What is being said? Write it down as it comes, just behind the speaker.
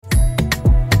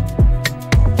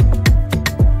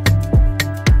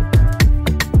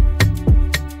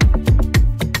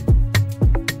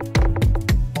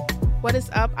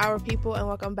up, our people, and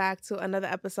welcome back to another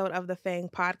episode of the FANG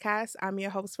podcast. I'm your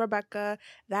host, Rebecca,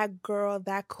 that girl,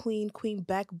 that queen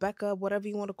Becca, whatever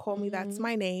you want to call me, that's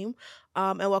my name.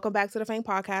 And welcome back to the FANG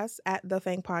podcast at the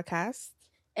FANG podcast.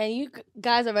 And you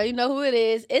guys already know who it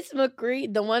is. It's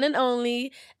McCree, the one and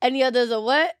only. Any others are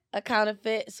what? A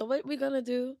counterfeit. So what we gonna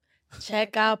do?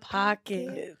 Check our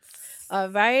pockets. All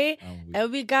right?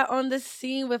 And we got on the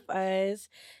scene with us,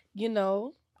 you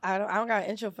know, I don't got an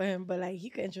intro for him, but like he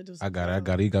could introduce himself. I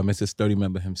got it. He got Mr. Sturdy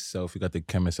member himself. He got the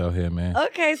chemist out here, man.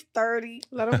 Okay, Sturdy.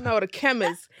 Let him know the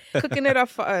chemist cooking it up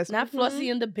for us. Not Flossie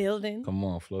in the building. Come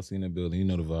on, Flossie in the building. You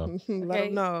know the vibe. Let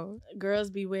him know. Girls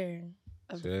beware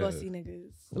of Flossie niggas.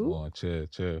 Come on, chill.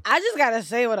 I just gotta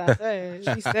say what I said.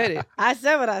 She said it. I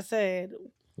said what I said.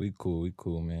 We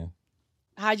cool, man.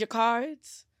 Hide your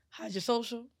cards. Hide your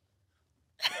social.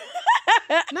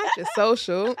 Not your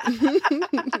social.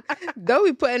 Don't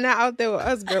be putting that out there with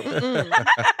us, girl.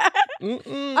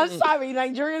 I'm sorry,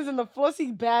 Nigerians and the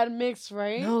Flossie bad mix,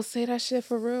 right? No, say that shit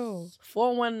for real.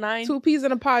 419. 2 peas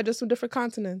in a pod, just from different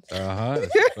continents.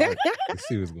 Let's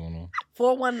see what's going on.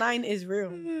 419 is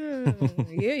real.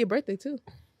 Yeah, your birthday too.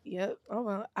 Yep. Oh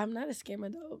well, I'm not a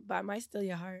scammer though, but I might steal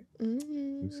your heart.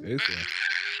 You say so.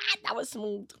 That was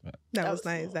smooth. That was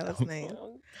nice.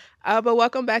 But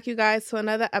welcome back, you guys, to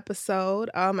another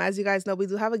episode. As you guys know, we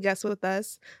do have a guest with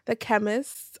us, the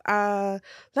chemist. Let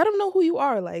them know who you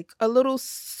are. Like a little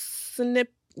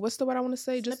snip. What's the word I want to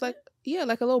say? Just like a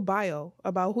little bio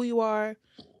about who you are,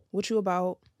 what you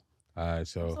about. All right,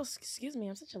 so excuse me,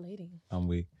 I'm such a lady. I'm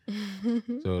weak.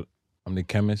 So I'm the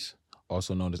chemist,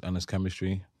 also known as NYC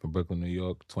Khemistry, from Brooklyn, New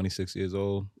York. 26 years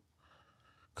old,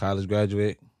 college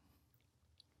graduate.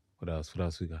 What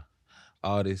else we got?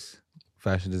 Artist,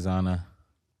 fashion designer.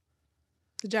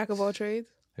 The jack of all trades.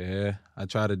 Yeah, I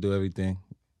try to do everything.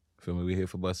 Feel me? We here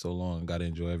for but so long. Got to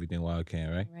enjoy everything while I can,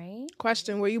 right? Right.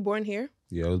 Question, were you born here?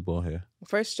 Yeah, I was born here.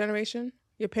 First generation?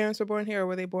 Your parents were born here or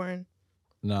were they born?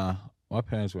 Nah, my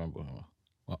parents weren't born here.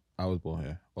 Well, I was born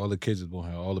here. All the kids was born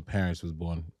here. All the parents was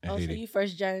born in Haiti. So you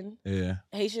first gen? Yeah.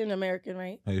 Haitian American,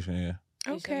 right? Haitian, yeah.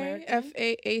 Okay,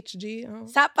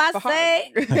 FAHG.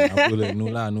 Sapase.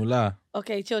 Nula.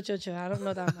 Okay, chill. I don't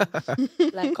know that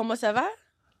much. Like, ¿cómo se va?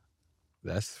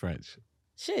 That's French.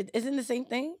 Shit, isn't the same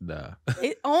thing? Nah.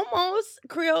 It almost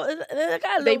Creole. It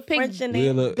got a They little French in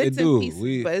it. Bits and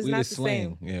pieces, but it's we not the the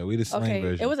slang. same. Yeah, we the slang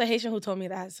version. It was a Haitian who told me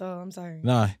that, so I'm sorry.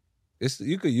 Nah,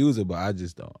 you could use it, but I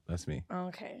just don't. That's me.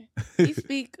 Okay. You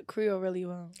speak Creole really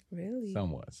well. Really?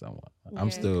 Somewhat. Yeah,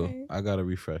 I'm still. okay. I gotta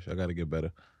refresh. I gotta get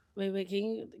better. Wait,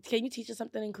 can you teach us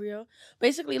something in Creole?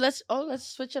 Basically, let's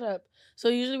switch it up. So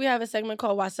usually we have a segment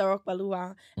called Wasarok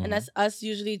Balua, and that's us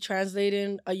usually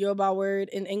translating a Yoruba word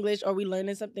in English, or we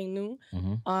learning something new.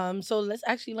 So let's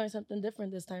actually learn something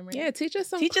different this time, right? Yeah, teach us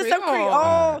some Teach Creole. us some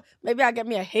Creole. Maybe I'll get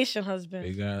me a Haitian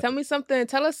husband.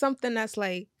 Tell us something that's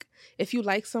like, if you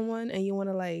like someone and you want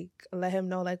to like let him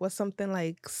know, like what's something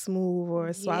like smooth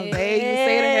or suave you say to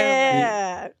him.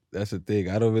 Yeah. That's the thing.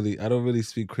 I don't really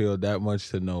speak Creole that much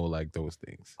to know like those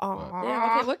things.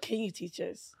 Yeah, okay, what can you teach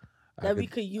us that we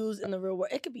could use in the real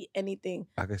world? It could be anything.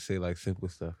 I could say like simple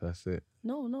stuff. That's it.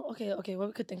 No. Okay. What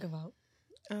we could think about?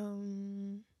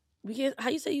 We can. How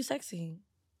you say you sexy?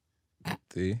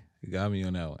 See, you got me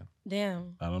on that one.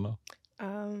 Damn. I don't know.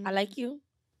 I like you.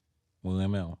 Muy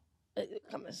remel.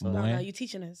 Come on, slow down. Now you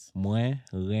teaching us. Muy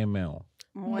remel.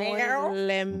 Muy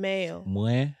remel.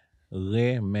 Muy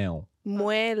remel.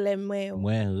 Muy remel.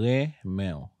 Muy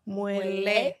remel. Muy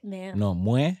le. No,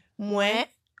 muy. Muy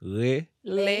Le.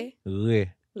 le. Le.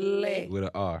 Le. With an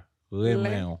R.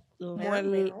 Remel.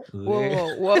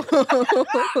 Whoa.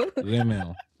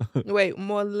 Remel. Wait,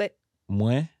 more le.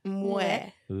 Muy.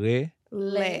 Muy. Le.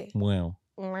 Le. Muy.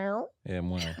 Yeah,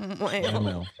 muy.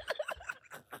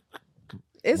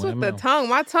 It's with the tongue.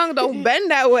 My tongue don't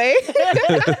bend that way.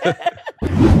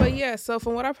 But yeah, so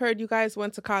from what I've heard, you guys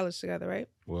went to college together, right?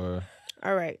 Word.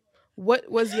 All right. What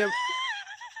was your...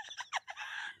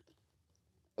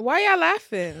 Why y'all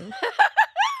laughing?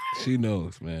 She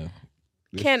knows, man.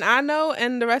 Can I know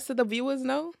and the rest of the viewers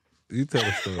know? You tell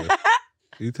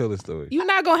the story. You're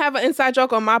not going to have an inside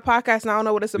joke on my podcast and I don't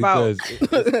know what it's about.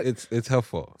 Because it's her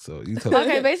fault. So you tell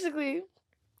Okay, basically,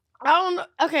 I don't know.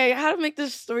 Okay, how to make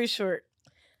this story short.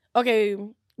 Okay,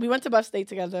 we went to Buff State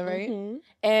together, right? Mm-hmm.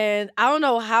 And I don't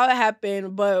know how it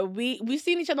happened, but we've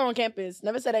seen each other on campus.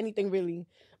 Never said anything really,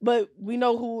 but we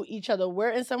know who each other were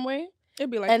in some way. It'd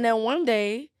be like, and then one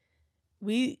day,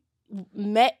 we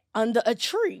met under a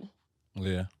tree.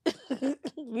 Yeah.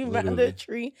 We met under a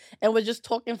tree and we're just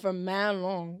talking for man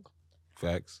long.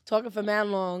 Facts. Talking for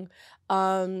man long.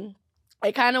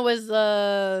 It kind of was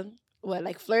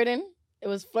like flirting. It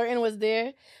was flirting was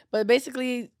there, but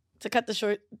basically to cut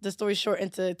the story short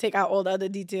and to take out all the other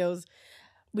details,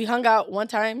 we hung out one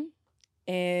time,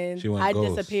 and I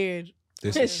disappeared.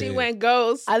 She went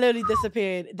ghost. I literally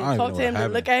disappeared. They talked to him, they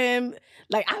look at him.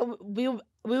 Like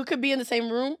we could be in the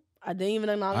same room. I didn't even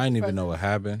acknowledge. I didn't even know what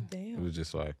happened. Damn. It was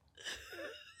just like,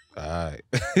 all right.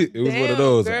 It was one of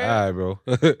those. Like, all right, bro.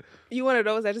 You one of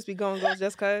those that just be going ghost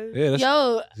just cause? Yeah.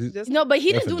 No, but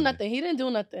he didn't do nothing. He didn't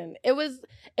do nothing. It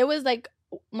was like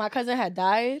my cousin had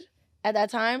died at that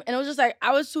time, and it was just like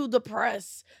I was too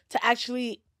depressed to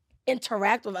actually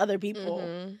interact with other people.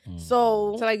 Mm-hmm.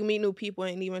 So to like meet new people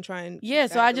and even try and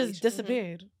so I just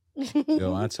disappeared.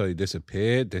 Yo, I tell you,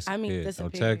 disappeared. I mean,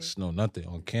 disappeared. No text, no nothing.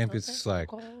 On campus, it's like,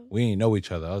 we ain't know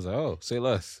each other. I was like, oh, say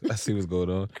less. Let's see what's going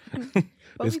on.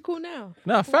 But we cool now.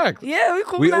 Nah, fact. Yeah, we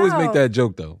cool now. We always make that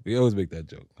joke, though.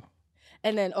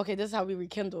 And then, okay, this is how we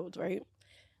rekindled, right?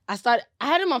 I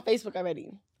had him on Facebook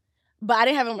already, but I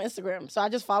didn't have him on Instagram. So I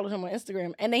just followed him on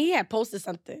Instagram. And then he had posted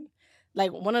something,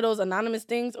 like one of those anonymous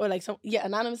things or like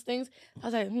anonymous things. I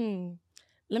was like,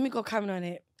 let me go comment on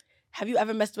it. Have you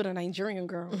ever messed with a Nigerian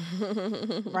girl?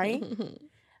 Right?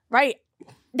 Right.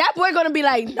 That boy gonna be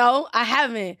like, no, I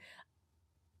haven't.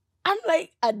 I'm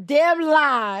like, a damn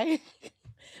lie.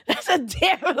 That's a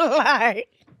damn lie.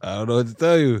 I don't know what to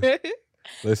tell you.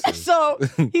 Listen. So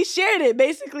he shared it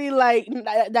basically like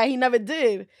that he never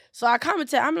did. So I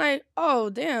commented, I'm like, oh,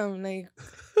 damn, like,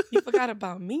 you forgot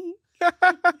about me?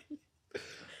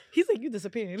 He's like, you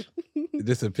disappeared. You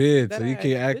disappeared, so you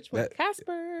can't act that.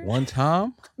 Casper. One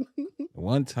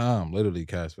time, literally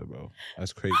Casper, bro.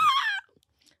 That's crazy.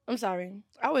 I'm sorry.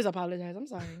 I always apologize. I'm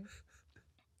sorry.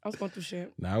 I was going through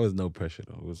shit. Nah, it was no pressure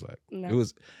though. It was like it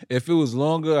was. If it was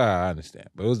longer, I understand.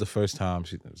 But it was the first time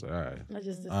she was like, all right,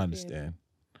 I understand.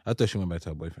 I thought she went back to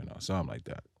her boyfriend or something like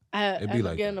that. I ended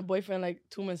up getting a boyfriend like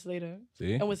 2 months later.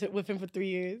 See, and was with him for 3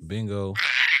 years. Bingo.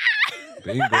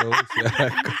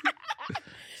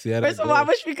 See how First of all, I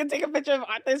wish we could take a picture of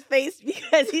Arthur's face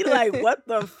because he like, what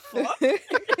the fuck?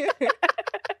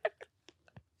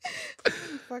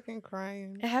 I'm fucking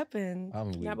crying. It happened.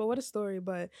 Yeah, but what a story.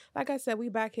 But like I said, we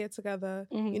back here together.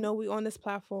 Mm-hmm. You know, we on this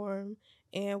platform,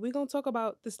 and we're gonna talk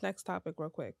about this next topic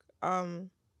real quick.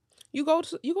 You go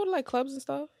to like clubs and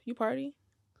stuff. You party.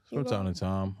 From time to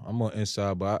time, I'm on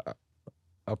inside, but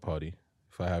I party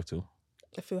if I have to.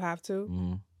 If you have to.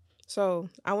 Mm-hmm. So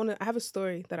I have a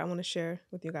story that I want to share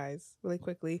with you guys really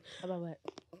quickly. About what?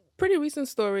 Pretty recent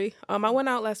story. I went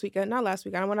out last weekend. Not last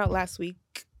weekend. I went out last week,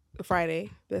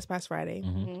 Friday. This past Friday.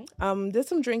 Mm-hmm. Did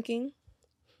some drinking.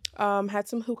 Had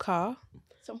some hookah.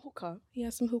 Some hookah. Yeah,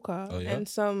 some hookah. Oh, yeah? And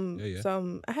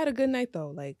some. I had a good night though.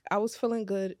 Like I was feeling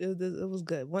good. It was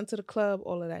good. Went to the club.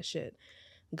 All of that shit.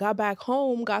 Got back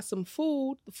home. Got some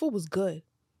food. The food was good.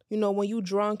 You know, when you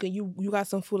drunk and you got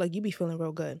some food, like you be feeling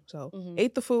real good. So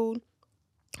ate the food,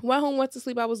 went home, went to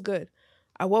sleep. I was good.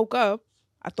 I woke up.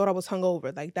 I thought I was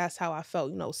hungover. Like that's how I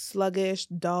felt. You know, sluggish,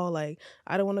 dull. Like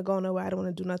I don't want to go nowhere. I don't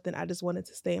want to do nothing. I just wanted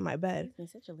to stay in my bed. You're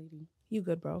such a lady. You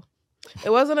good, bro?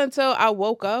 It wasn't until I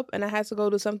woke up and I had to go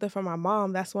do something for my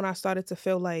mom. That's when I started to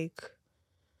feel like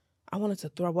I wanted to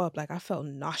throw up. Like I felt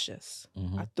nauseous.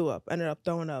 I threw up. Ended up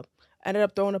throwing up. Ended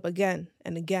up throwing up again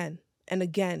and again. And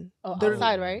again. Oh,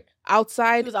 outside, right?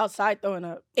 Outside. He was outside throwing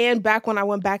up. And back when I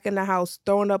went back in the house,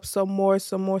 throwing up some more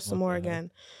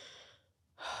again.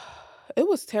 It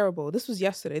was terrible. This was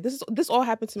yesterday. This all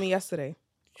happened to me yesterday.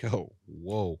 Yo,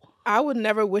 whoa. I would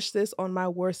never wish this on my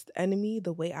worst enemy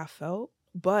the way I felt.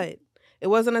 But it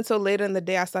wasn't until later in the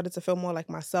day I started to feel more like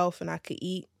myself and I could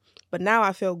eat. But now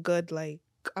I feel good. Like,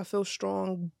 I feel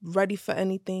strong, ready for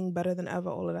anything, better than ever,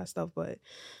 all of that stuff. But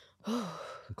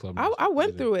I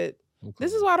went through it.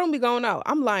 This is why I don't be going out.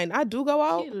 I'm lying. I do go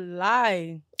out. She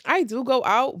lie. I do go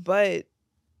out, but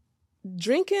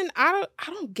drinking, I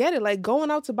don't get it. Like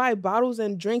going out to buy bottles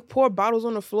and pour bottles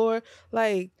on the floor.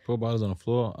 Like pour bottles on the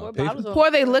floor. Pour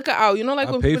their liquor out. You know,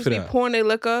 like when people be pouring their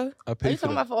liquor. I pay Are you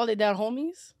talking about for all their down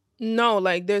homies? No,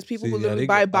 like there's people who literally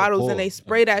buy bottles and they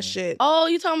spray that shit. Oh,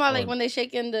 you talking about like when they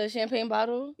shaking the champagne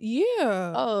bottle?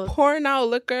 Yeah. Oh, pouring out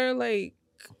liquor. Like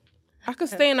I could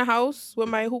stay in the house with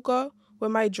my hookah,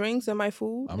 with my drinks and my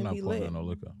food. I'm not pouring out no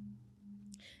liquor.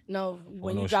 No,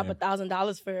 when you drop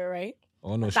 $1,000 for it, right?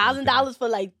 Oh no, $1,000 for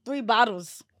like 3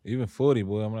 bottles. Even 40,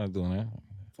 boy. I'm not doing that.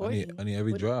 40? I need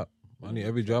every drop. I need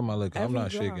every drop of my liquor. I'm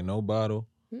not shaking no bottle.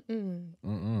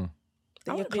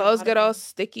 Then your clothes get all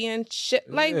sticky and shit.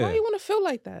 Like, why you want to feel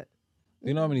like that?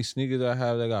 You know how many sneakers I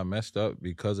have that got messed up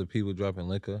because of people dropping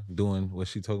liquor, doing what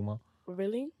she talking about?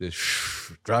 Really?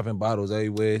 Just dropping bottles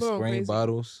everywhere, spraying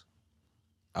bottles.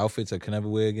 Outfits I can never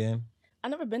wear again. I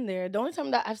never been there. The only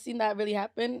time that I've seen that really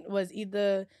happen was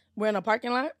either we're in a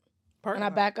parking lot and I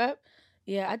back up.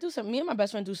 Yeah, I do some. Me and my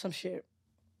best friend do some shit.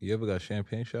 You ever got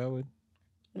champagne showered?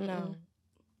 No.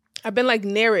 I've been like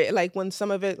near it, like when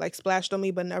some of it like splashed on me,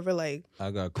 but never like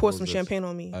I got pour some champagne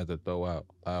on me. I had to throw out.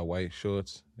 I had white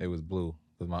shorts. It was blue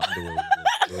because my underwear was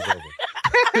blue. It was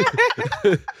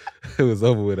over. It was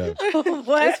over with that.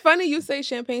 What? It's funny you say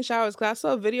champagne showers because I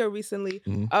saw a video recently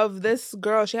of this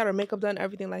girl. She had her makeup done,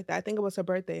 everything like that. I think it was her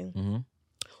birthday. Mm-hmm.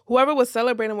 Whoever was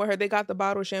celebrating with her, they got the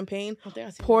bottle of champagne,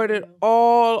 poured it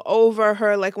all over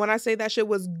her. Like when I say that shit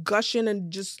was gushing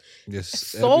and just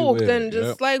soaked everywhere. and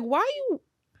just like, why you?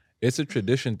 It's a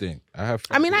tradition thing. I have.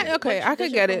 I mean, I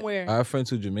could get it. I have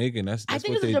friends who Jamaican. That's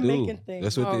what they do.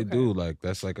 That's what they do. Like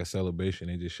that's like a celebration.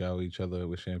 They just shower each other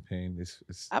with champagne.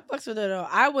 It's I fucks with it though.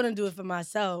 I wouldn't do it for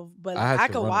myself, but I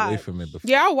could run watch. away from it before.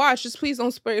 Yeah, I'll watch. Just please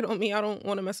don't spray it on me. I don't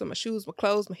want to mess up my shoes, my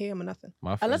clothes, my hair, my nothing.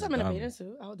 Unless I'm in a bathing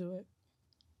suit, I'll do it.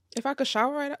 If I could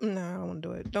shower right up, no, I don't want to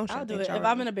do it. I'll do it if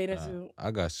I'm in a bathing suit.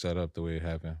 I got set up the way it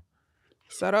happened.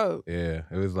 Set up? Yeah,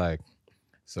 it was like,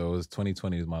 so it was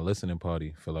 2020. It was my listening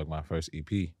party for like my first EP.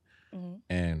 Mm-hmm.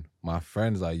 And my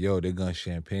friends like, yo, they're gonna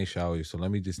champagne shower you, so let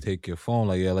me just take your phone,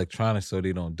 like your electronics, so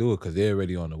they don't do it, because they're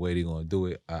already on the way, they're gonna do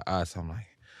it. So I'm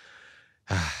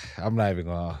like, I'm not even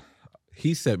gonna.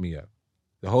 He set me up.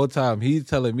 The whole time he's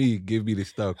telling me, give me the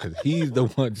stuff, because he's the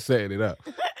one setting it up.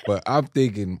 But I'm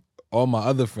thinking, all my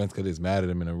other friends, because it's mad at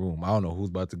him in the room. I don't know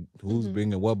who's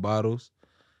bringing what bottles.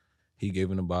 He gave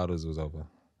him the bottles, it was over.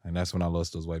 And that's when I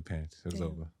lost those white pants. It was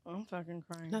over. I'm fucking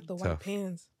crying. Not the white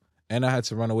pants. And I had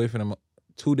to run away from them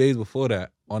 2 days before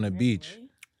that on the beach.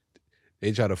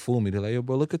 They tried to fool me. They're like, yo,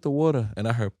 bro, look at the water. And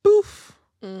I heard, poof.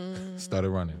 Started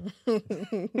running.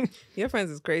 Your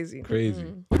friends is crazy.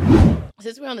 Crazy.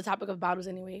 Since we're on the topic of bottles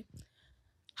anyway,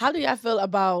 how do y'all feel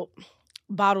about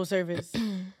bottle service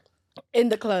in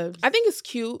the clubs? I think it's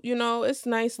cute. You know, it's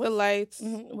nice, the lights.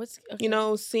 Okay. You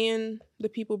know, seeing the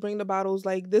people bring the bottles.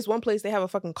 Like, this one place, they have a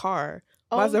fucking car.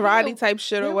 Maserati type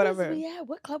shit or whatever.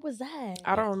 What club was that?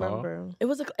 I don't remember. It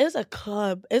was a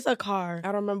club. It's a car.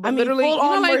 I don't remember. I mean, literally, full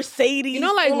on like Mercedes. You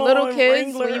know, like little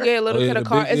kids, Wrangler. when you get a little kid a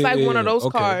car, it's like one of those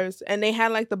okay. cars, and they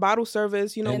had like the bottle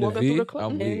service. You know, walking through the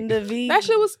club. In the V. That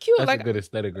shit was cute. That's like a good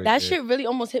aesthetic. Right that there. shit really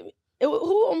almost hit me.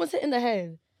 Who almost hit in the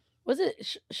head? Was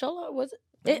it Shola? Was it?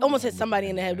 It almost hit somebody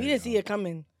in the head. We didn't see it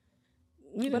coming.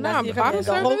 But nah, bottle service.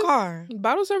 The whole car.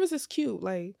 Bottle service is cute.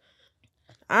 Like,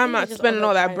 I'm not spending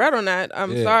all that bread on that.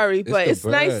 I'm sorry, but it's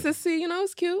nice to see. You know,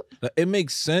 it's cute. It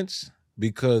makes sense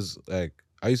because, like,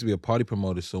 I used to be a party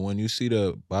promoter, so when you see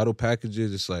the bottle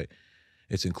packages, it's like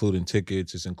it's including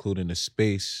tickets, it's including the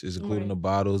space, it's including the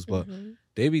bottles, but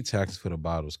they be taxed for the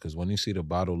bottles because when you see the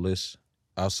bottle list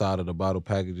outside of the bottle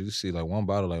packages, you see like one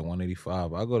bottle like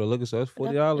 $185. I go to look at so that's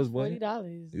 $40, boy.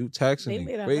 $40. You taxing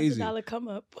me crazy. $100 come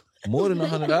up. More than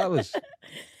 $100.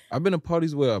 I've been to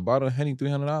parties where a bottle of Henny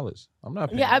 $300. I'm not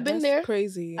paying. Yeah, I've been there.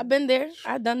 Crazy. I've been there.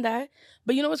 I've done that.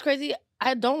 But you know what's crazy?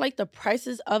 I don't like the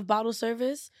prices of bottle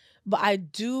service, but I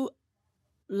do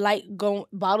like going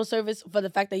bottle service for the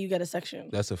fact that you get a section.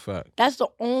 That's a fact. That's the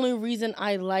only reason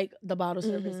I like the bottle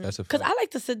service. That's a fact. Because I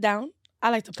like to sit down. I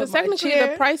like to put Because my technically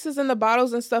chair. the prices and the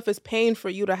bottles and stuff is paying for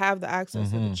you to have the access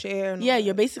to the chair. And yeah,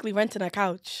 you're basically renting a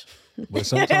couch. But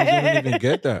sometimes you don't even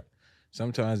get that.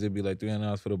 Sometimes it'd be like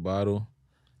 $300 for the bottle,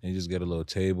 and you just get a little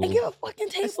table. And get a fucking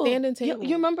table. A standing table.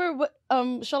 You remember what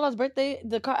Shola's birthday,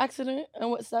 the car accident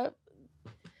and what's that?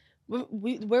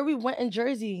 Where we went in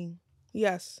Jersey.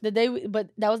 Yes. But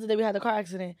that was the day we had the car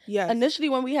accident. Yes. Initially,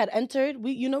 when we had entered,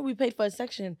 we paid for a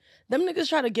section. Them niggas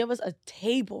tried to give us a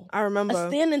table. I remember. A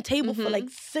standing table for like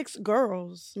 6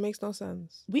 girls. It makes no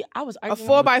sense. I was a arguing.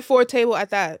 4x4 table at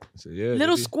that. So, yeah,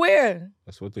 little square.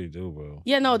 That's what they do, bro.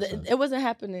 Yeah, no, it wasn't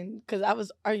happening because I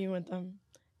was arguing with them.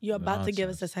 You're about to give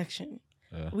us a section.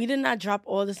 Yeah. We did not drop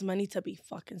all this money to be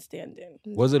fucking standing.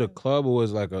 Was it a club or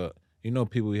was it like a... You know,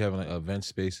 people we have like event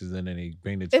spaces and then they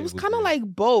bring the tables. It was kind of like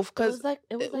both because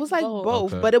it was like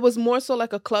both, but it was more so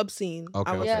like a club scene.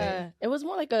 Okay, it was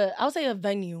more like I would say a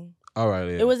venue. All right,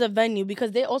 yeah. It was a venue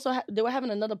because they also they were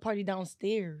having another party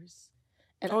downstairs.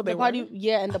 And the party,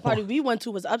 and the party we went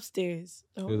to was upstairs.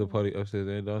 There was a party upstairs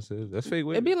and downstairs. That's fake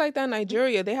wavy. It'd be like that in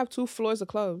Nigeria. They have 2 floors of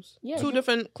clubs. Yeah, 2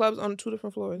 different clubs on 2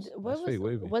 different floors.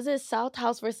 Was it South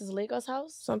House versus Lagos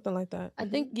House? Something like that. I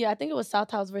think it was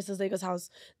South House versus Lagos House.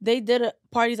 They did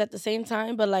parties at the same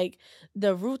time, but like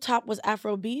the rooftop was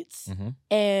Afro beats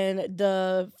and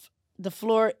the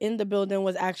floor in the building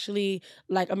was actually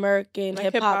like American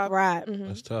like hip hop rap.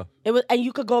 That's tough. It was, and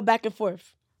you could go back and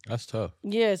forth. That's tough.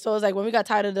 Yeah, so it was like when we got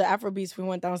tired of the Afro beats, we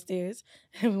went downstairs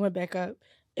and we went back up.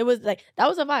 It was like that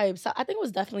was a vibe. So I think it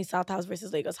was definitely South House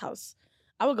versus Lagos House.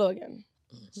 I would go again.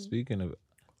 Speaking of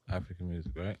African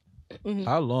music, right? Mm-hmm.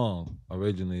 How long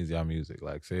originally is your music?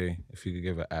 Like, say, if you could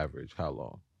give an average, how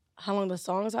long? How long the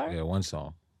songs are? Yeah, one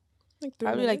song.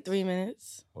 Probably like 3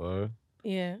 minutes. Or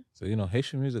yeah. So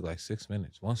Haitian music like 6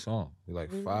 minutes, one song. Be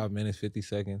like 5 minutes, 50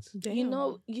 seconds.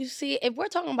 Damn. You see, if we're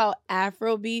talking about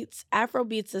Afro beats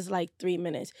is like 3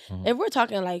 minutes. Mm-hmm. If we're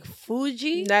talking like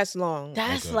Fuji, that's long.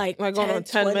 That's like going on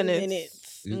 10 minutes.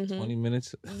 Is it 20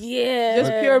 minutes? Yeah.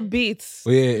 Just pure beats.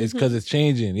 Well, yeah, it's because it's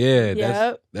changing.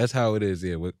 Yeah, that's how it is.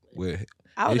 Yeah, with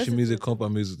Haitian music,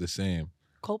 compa music, the same.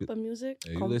 Compa music?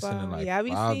 Yeah, you listening like I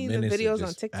be 5 seeing the minutes videos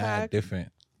on TikTok.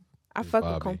 Different. I fuck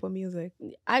with compa music.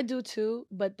 I do too,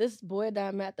 but this boy that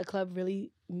I met at the club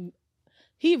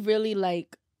he really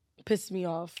like pissed me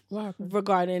off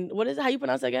regarding, what is it? How you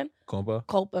pronounce it again?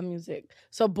 Compa music.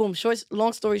 So boom,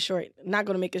 long story short, not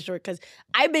gonna make it short because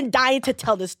I've been dying to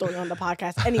tell this story on the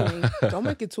podcast anyway. Don't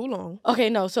make it too long. Okay,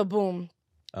 no, so boom.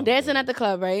 Dancing at the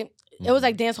club, right? Mm-hmm. It was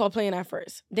like dance hall playing at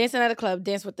first. Dancing at the club,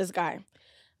 dance with this guy,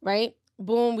 right?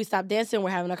 Boom, we stopped dancing,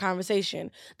 we're having a conversation.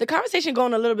 The conversation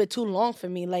going a little bit too long for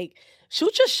me. Like,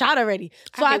 shoot your shot already.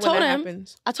 So I told him,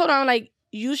 I'm like,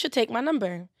 you should take my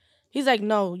number. He's like,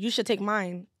 no, you should take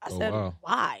mine. I said,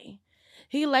 why?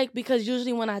 He like, because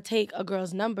usually when I take a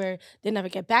girl's number, they never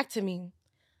get back to me.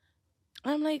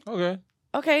 I'm like,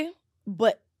 okay.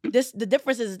 But the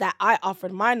difference is that I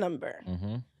offered my number.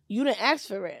 Mm-hmm. You didn't ask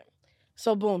for it.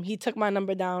 So boom, he took my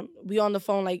number down. We on the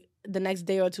phone like the next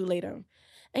day or two later.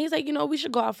 And he's like, we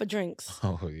should go out for drinks.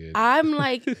 Oh, yeah. I'm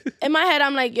like, in my head,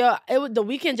 I'm like, yo, the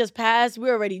weekend just passed.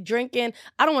 We're already drinking.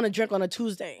 I don't want to drink on a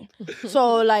Tuesday.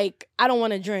 So, like, I don't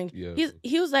want to drink. Yeah.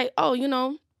 He was like, oh,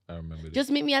 I remember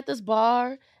just meet me at this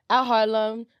bar at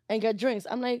Harlem and get drinks.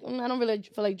 I'm like, I don't really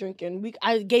feel like drinking.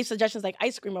 I gave suggestions like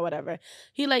ice cream or whatever.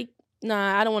 He like,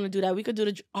 nah, I don't want to do that. We could do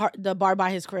the bar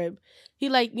by his crib. He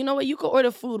like, you know what? You could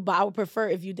order food, but I would prefer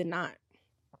if you did not.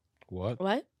 What?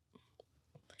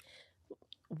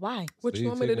 Why? What you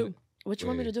want me to do? What you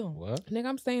want me to do? What? Nigga,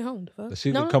 I'm staying home. The fuck?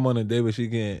 She can come on a date, but she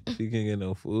can't get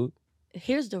no food.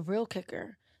 Here's the real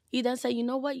kicker. He then said, you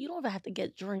know what? You don't even have to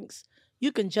get drinks.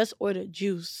 You can just order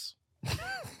juice.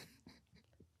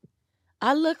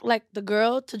 I look like the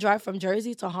girl to drive from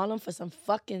Jersey to Harlem for some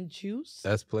fucking juice.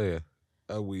 That's player.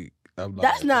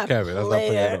 That's not Kevin. That's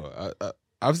player. not player.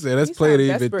 I'm saying that's player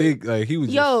to even think like he was.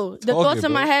 Yo, just the thoughts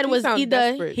in my head was either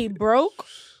desperate. He broke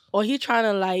or he trying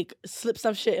to like slip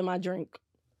some shit in my drink.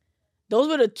 Those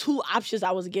were the two options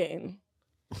I was getting.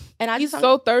 And he's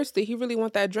so thirsty. He really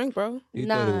want that drink, bro. He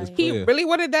really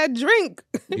wanted that drink.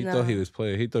 He thought he was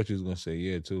player. He thought you was gonna say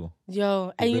yeah too.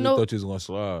 Yo, and he thought you was gonna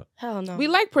slide. Hell no. We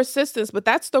like persistence, but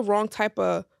that's the wrong type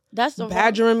of. That's the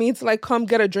badgering me to like come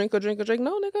get a drink. No,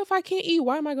 nigga, if I can't eat,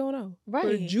 why am I going out? Right.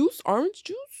 For juice, orange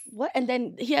juice. What? And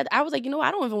then I was like,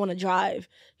 I don't even want to drive.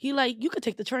 He like, you could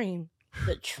take the train.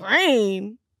 The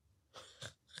train.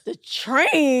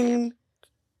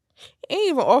 Ain't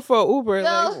even offer an Uber.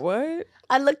 No. Like what?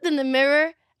 I looked in the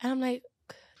mirror and I'm like,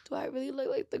 do I really look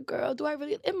like the girl?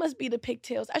 It must be the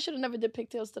pigtails. I should have never did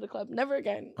pigtails to the club. Never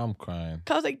again. I'm crying.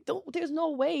 Cause I was like, there's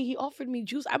no way he offered me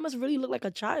juice. I must really look like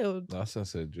a child. I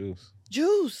said juice.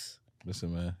 Juice.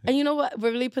 Listen, man. And you know what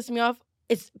really pissed me off?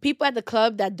 It's people at the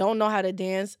club that don't know how to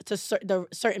dance to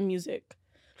certain music.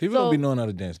 People don't be knowing how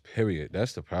to dance, period.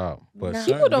 That's the problem. But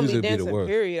people don't be dancing,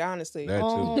 period, honestly. That too.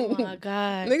 Oh my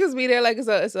God. Niggas be there like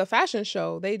it's a fashion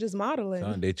show. They just modeling.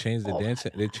 Son, they changed the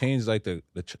dancing. They changed like the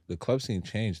club scene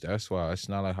changed. That's why it's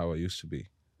not like how it used to be.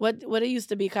 What it used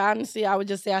to be. Cause honestly, I would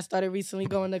just say I started recently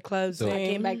going to clubs. So I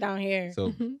came back down here.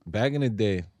 So back in the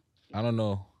day, I don't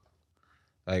know,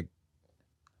 like,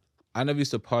 I never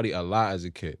used to party a lot as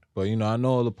a kid, but I know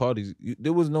all the parties.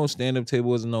 There was no stand-up table,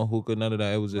 wasn't no hookah, none of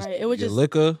that. It was just just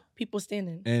liquor, people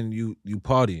standing, and you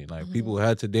partying. Like people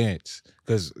had to dance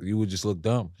because you would just look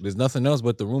dumb. There's nothing else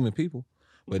but the room and people.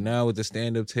 But now with the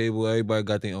stand-up table, everybody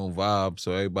got their own vibe,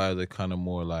 so everybody's like kind of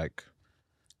more like,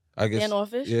 I guess,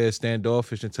 standoffish. Yeah,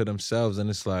 standoffish into themselves, and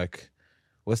it's like,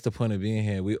 what's the point of being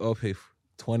here? We all pay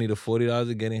 $20 to $40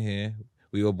 to get in here.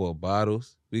 We all bought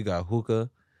bottles. We got hookah.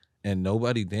 And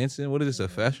nobody dancing? What is this, a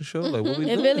fashion show? Like, what we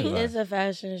doing? It really is a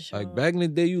fashion show. Like, back in the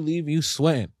day, you leave, you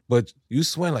sweating. But you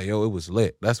sweat like, yo, it was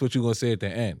lit. That's what you going to say at the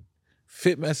end.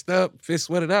 Fit messed up, fit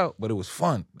sweated out, but it was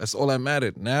fun. That's all that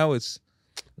mattered. Now it's,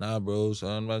 nah, bro, son,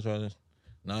 I'm not trying to,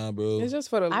 nah, bro. It's just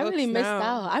for the looks. I really missed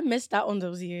out. I missed out on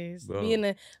those years. Bro.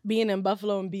 Being in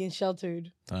Buffalo and being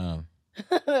sheltered.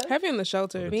 Heavy in the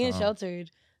shelter. Being sheltered.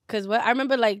 Because I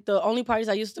remember, like, the only parties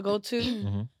I used to go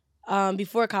to,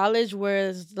 before college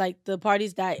was like the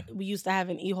parties that we used to have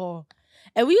in E-Hall.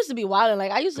 And we used to be wilding.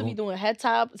 Like I used to be doing head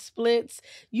top splits.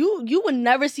 You would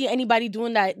never see anybody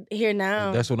doing that here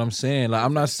now. That's what I'm saying. Like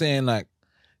I'm not saying like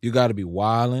you got to be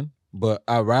wilding, but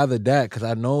I'd rather that because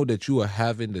I know that you are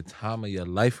having the time of your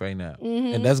life right now,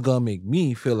 and that's gonna make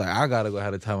me feel like I gotta go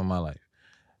have the time of my life.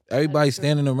 Everybody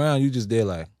standing around, you just there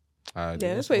like, all right,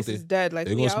 yeah, this place is dead. Like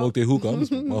they gonna smoke their hookah. I'm gonna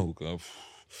smoke my hookah.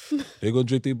 They gonna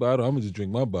drink their bottle. I'm gonna just drink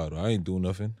my bottle. I ain't doing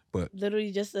nothing. But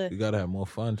literally just you gotta have more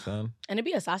fun, son. And it'd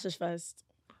be a sausage fest,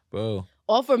 bro.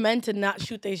 All for men to not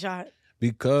shoot their shot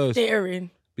because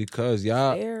y'all be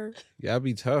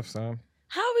tough, son.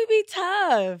 How we be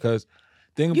tough? Because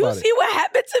think you about it. You see what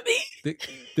happened to me?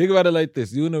 Think about it like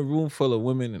this: you in a room full of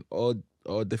women and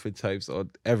all different types, all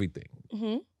everything.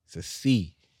 It's a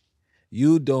sea.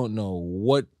 You don't know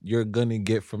what you're gonna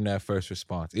get from that first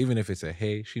response. Even if it's a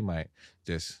hey, she might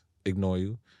just ignore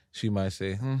you. She might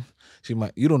say, She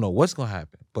might. You don't know what's gonna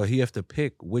happen. But he have to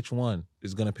pick which one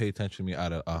is gonna pay attention to me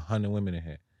out of 100 women in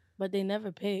here. But they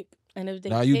never pick. And if they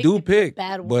now you do pick,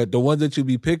 bad ones. But the ones that you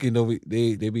be picking,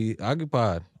 they be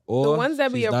occupied. Or the ones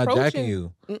that be approaching, not jacking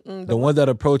you. The ones that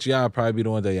approach y'all probably be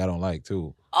the ones that y'all don't like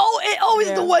too. Oh, it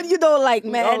always the one you don't like,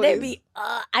 man. Always. They be,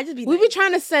 I just be. We be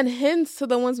trying to send hints to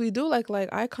the ones we do like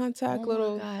eye contact.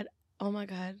 Oh my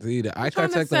god. See the eye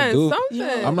contact thing, dude.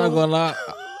 I'm not gonna lie.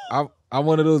 I'm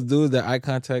one of those dudes that eye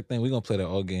contact thing. We gonna play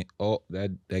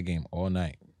that game all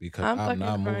night because I'm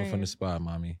not moving from the spot,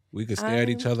 mommy. We can stare at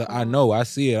each other. I know. I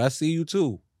see it. I see you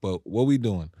too. But what we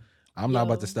doing? I'm not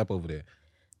about to step over there.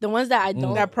 The ones that I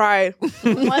don't that pride.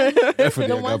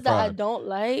 The ones that I don't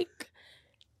like.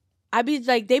 I be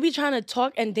like, they be trying to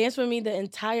talk and dance with me the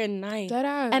entire night.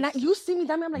 And you see me,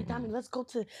 Dami, I'm like, Dami, let's go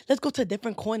to a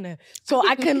different corner so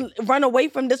I can run away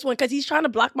from this one because he's trying to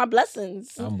block my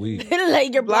blessings. I'm weak.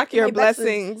 Like you're blocking your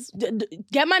blessings.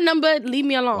 Get my number, leave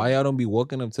me alone. Why y'all don't be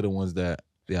walking up to the ones that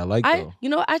I like though? You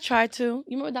know, I tried to.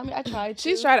 You remember, Dami? I tried to.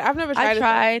 She's tried it. I've never tried it. I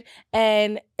tried,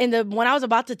 and when I was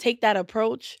about to take that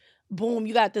approach, boom,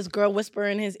 you got this girl whisper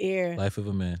in his ear. Life of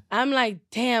a man. I'm like,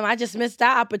 damn, I just missed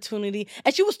that opportunity.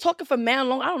 And she was talking for man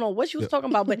long. I don't know what she was talking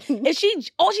about, but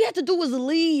all she had to do was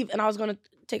leave, and I was gonna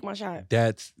take my shot.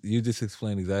 You just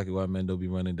explained exactly why men don't be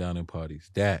running down in parties.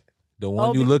 The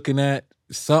one you looking at,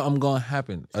 something gonna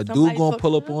happen. A dude gonna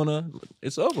pull up on her.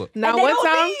 It's over. Now one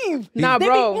time, they be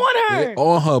on her. They're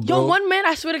on her, bro. Yo, one man,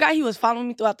 I swear to God, he was following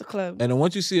me throughout the club. And then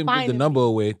once you see him get the number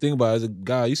away, think about it as a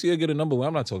guy. You see her get a number away,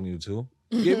 I'm not talking to you too.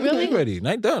 Get ready.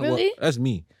 Night done. Really? Well, that's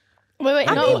me. Wait.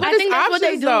 No, I think that's what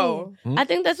they do. I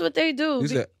think that's what they do. You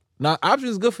said, now,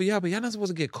 options good for y'all, but y'all not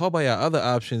supposed to get caught by y'all other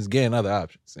options getting other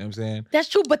options. You know what I'm saying? That's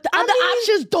true, but the other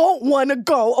options don't want to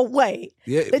go away.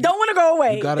 Yeah, they don't want to go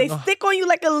away. They stick on you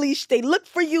like a leash. They look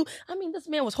for you. I mean, this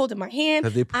man was holding my hand.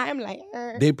 I'm like,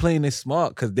 They playing it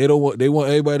smart because they want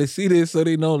everybody to see this so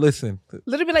they know, listen.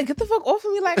 Literally like, get the fuck off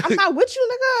of me. Like, I'm not with you,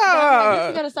 nigga. I guess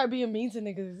you gotta start being mean to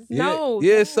niggas. Yeah, no.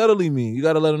 Yeah, it's subtly mean. You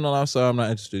gotta let them know, I'm sorry, I'm not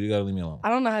interested. You gotta leave me alone. I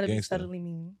don't know how to be subtly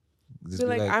mean. Just be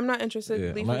like, I'm not interested.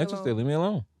 Yeah, I'm not interested. Leave me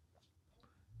alone.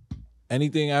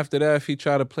 Anything after that, if he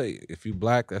try to play, if you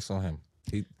black, that's on him.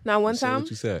 Now, one time, what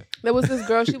you said. There was this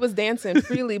girl, she was dancing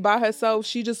freely by herself.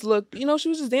 She just looked, she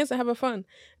was just dancing, having fun.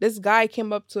 This guy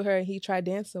came up to her and he tried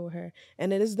dancing with her. And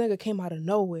then this nigga came out of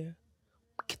nowhere.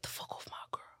 Get the fuck off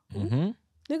my girl. Mm-hmm.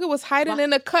 Nigga was hiding in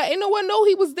the cut. Ain't no one know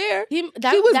he was there. She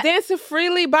was dancing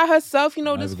freely by herself,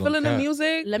 just feeling the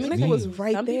music. Nigga was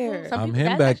right there.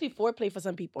 That's actually foreplay for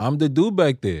some people. I'm the dude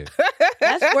back there.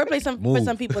 That's foreplay for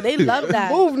some people. They love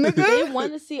that. Move, nigga. They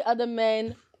want to see other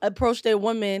men approach their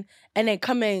woman and then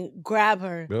come and grab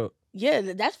her. Bro. Yeah,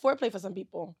 that's foreplay for some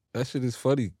people. That shit is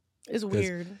funny. It's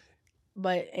weird.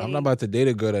 But I'm not about to date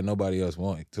a girl that nobody else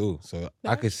wants too. So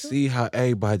I could see how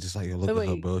everybody just like, yo, look at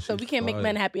her, bro. So we can't make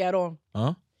men happy at all.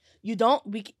 Huh? You don't.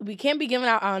 We can't be giving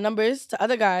out our numbers to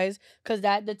other guys because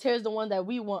that deters the one that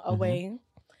we want away.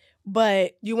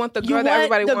 But you want the girl that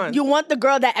everybody wants. You want the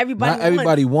girl that everybody wants. Not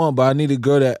everybody want, but I need a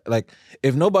girl that, like,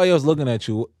 if nobody else looking at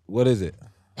you, what is it?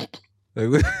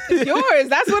 Like, it's yours.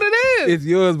 That's what it is. It's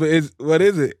yours, but what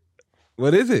is it?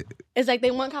 What is it? It's like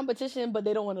they want competition, but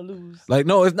they don't want to lose. Like,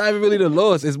 no, it's not even really the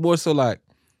loss. It's more so like,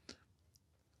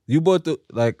 you bought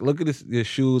look at your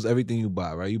shoes, everything you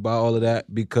buy, right? You buy all of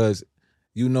that because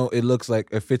it looks like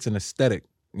it fits an aesthetic.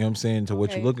 You know what I'm saying? To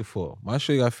what you're looking for. My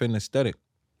shorty got fit an aesthetic.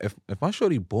 If my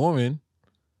shorty boring,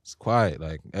 it's quiet.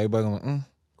 Like, everybody going,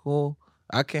 cool.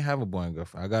 I can't have a boring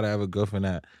girlfriend. I gotta have a girlfriend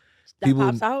that people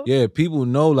pops out? Yeah, people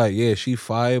know, like, yeah, she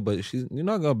fire, but you're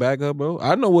not gonna bag her, bro.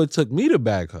 I know what it took me to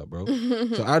bag her, bro.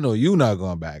 So I know you not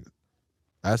gonna bag her.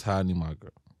 That's how I need my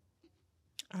girl.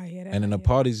 I hear that. And in the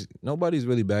parties, nobody's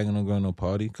really bagging no girl in no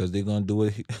party because they're gonna do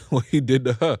what he did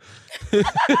to her.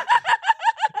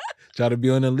 Try to be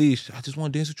on the leash. I just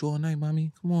want to dance with you all night,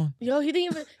 mommy. Come on. Yo, he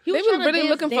didn't even. He They was was trying to really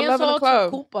looking for love in the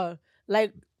club. Cooper.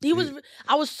 Like he was.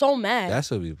 I was so mad.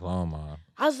 That's what we playing, man.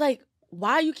 I was like,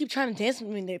 why you keep trying to dance with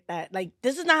me like that? Like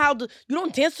this is not how you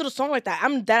don't dance to the song like that.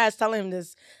 I'm dead ass telling him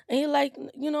this, and he like,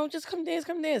 just come dance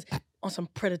on some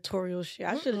predatorial shit.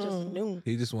 I should have just knew.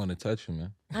 He just wanted to touch you,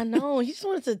 man. I know. He just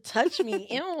wanted to touch me.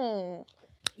 Ew.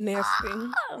 Nasty.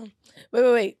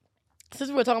 Wait. Since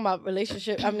we were talking about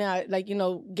relationship, I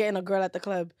mean, getting a girl at the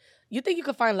club. You think you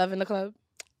could find love in the club?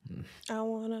 I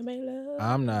wanna make love.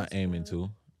 I'm not aiming to.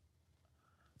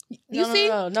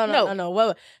 No.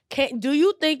 Wait. Do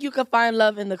you think you could find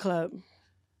love in the club?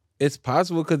 It's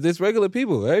possible because there's regular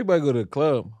people. Everybody go to the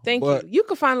club. Thank you. You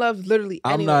could find love literally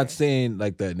anywhere. I'm not saying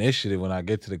like the initiative when I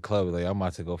get to the club, like I'm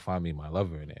about to go find me my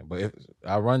lover in there. But if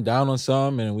I run down on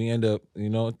some and we end up,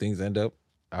 things end up,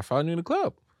 I found you in the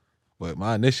club. But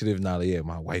my initiative now,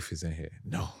 my wife is in here.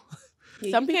 No. Yeah,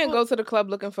 some people can't go to the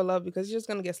club looking for love because you're just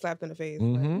gonna get slapped in the face.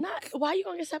 Mm-hmm. Why are you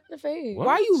gonna get slapped in the face?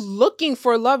 Why are you looking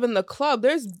for love in the club?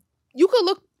 Why are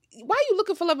you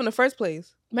looking for love in the first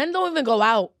place? Men don't even go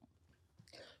out.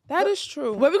 That is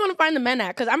true. Where are we gonna find the men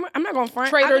at? Because I'm not gonna find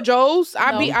Trader Joe's.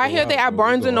 I hear they at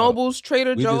Barnes and out. Nobles,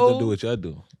 Trader We Joe's. just don't do what y'all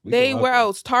do. Where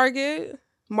else? Target,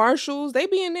 Marshalls. They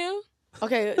be in there.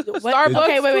 Okay. Starbucks.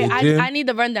 Okay, wait. I need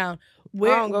the rundown.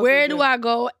 Where do I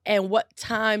go and what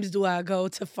times do I go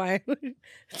to find men?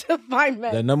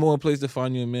 The number one place to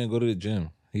find you a man, go to the gym.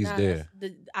 He's there.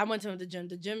 I went to the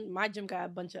gym. My gym got a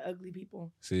bunch of ugly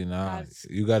people. See,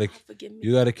 you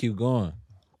gotta keep going.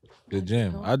 The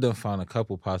gym. I done found a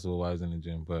couple possible wives in the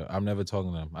gym, but I'm never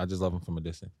talking to them. I just love them from a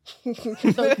distance.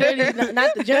 So clearly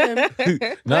not the gym.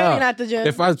 Nah, not the gym.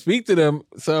 if I speak to them,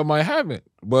 something might happen.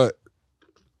 But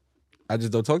I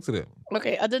just don't talk to them.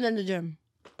 Okay, other than the gym.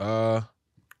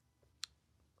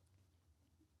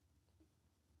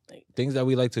 Things that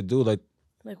we like to do, like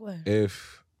what?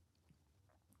 If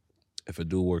a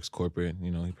dude works corporate, he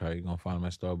probably gonna find him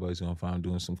at Starbucks. He's gonna find him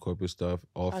doing some corporate stuff,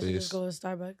 office. I should just go to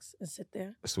Starbucks and sit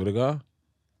there. I swear to God.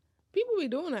 People be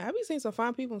doing that. I be seeing some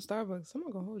fine people in Starbucks. I'm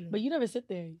not gonna hold you. But you never sit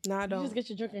there. Nah, I don't. You just get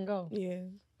your drink and go.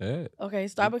 Yeah. Okay,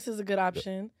 Starbucks is a good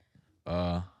option.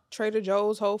 Trader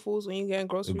Joe's, Whole Foods when you get in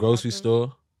grocery. The grocery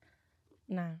store.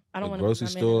 Nah, I don't want to. Grocery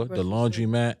store, the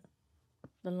laundromat.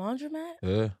 The laundromat?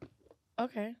 Yeah.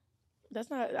 Okay. That's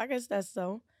not, I guess that's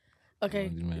so. Okay.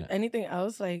 Laundromat. Anything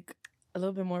else, like, a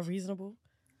little bit more reasonable?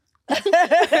 Because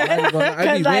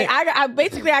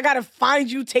I gotta find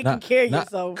you taking care of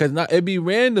yourself. Because it be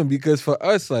random because for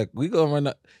us, like, we gonna run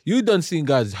up. You done seen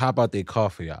guys hop out their car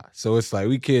for y'all. So it's like,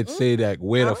 we can't say that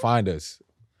where to find us.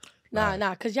 Nah,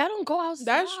 because y'all don't go outside.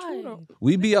 That's true, though.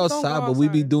 We be outside, but we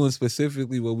be doing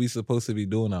specifically what we supposed to be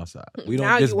doing outside. We don't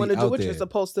now just you want to do what there. you're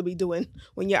supposed to be doing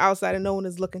when you're outside and no one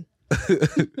is looking.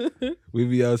 We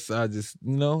be outside just,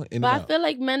 But I feel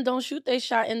like men don't shoot their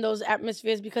shot in those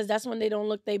atmospheres because that's when they don't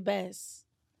look their best.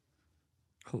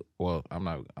 Well, I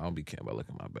don't be caring about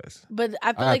looking my best. But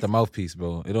I got the mouthpiece,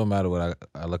 bro. It don't matter what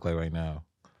I look like right now.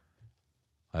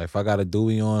 Like if I got a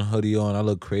Dewey on, hoodie on, I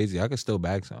look crazy. I can still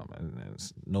bag something.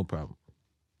 It's no problem.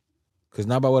 Cause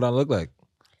not about what I look like.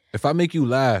 If I make you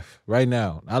laugh right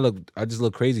now, I just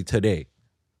look crazy today.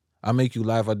 I make you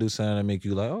laugh. I do something that make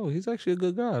you like, oh, he's actually a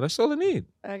good guy. That's all I need.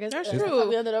 I guess that's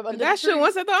true. That's true.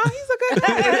 Once I thought, oh, he's a good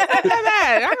guy. That's not that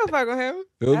bad. I can fuck with him.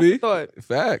 Feel me?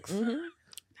 Facts. Mm-hmm.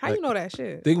 How you know that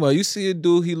shit? Think about it. You see a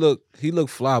dude, he look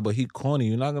fly, but he corny.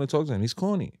 You're not gonna talk to him. He's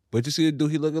corny. But you see a dude,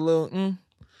 he look a little,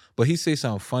 but he say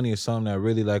something funny or something that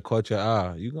really like caught your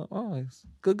eye. You go, oh, he's a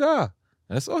good guy.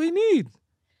 That's all he need.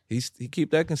 He keep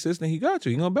that consistent. He got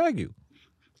you. He gonna bag you.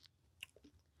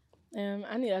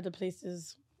 I need other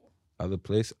places. Other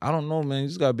place? I don't know, man. You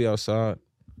just gotta be outside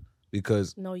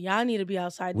because no, y'all need to be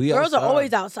outside. The girls are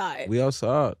always outside. We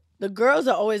outside. The girls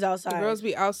are always outside. The girls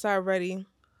be outside ready.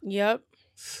 Yep.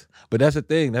 But that's the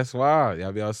thing. That's why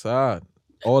y'all be outside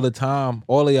all the time.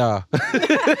 All of y'all.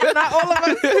 Not all of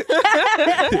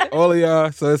us. All of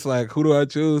y'all. So it's like, who do I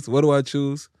choose? What do I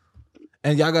choose?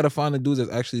 And y'all gotta find the dudes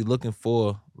that's actually looking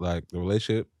for like the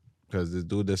relationship, because this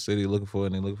dude that's city looking for it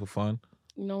and they looking for fun.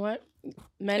 You know what?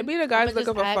 Men, it be the guys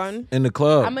looking for fun in the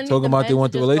club, talking about they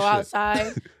want the relationship. Go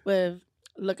outside with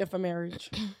looking for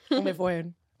marriage on their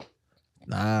forehead.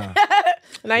 Nah.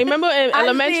 Now you remember in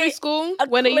elementary school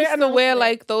when they used to wear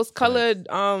like those colored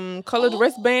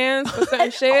wristbands for certain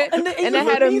shit, and it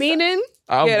had a meaning.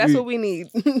 That's what we need.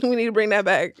 We need to bring that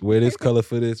back. Wear this color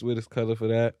for this. Wear this color for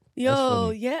that.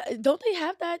 Yo, yeah. Don't they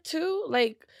have that too?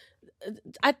 Like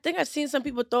I think I've seen some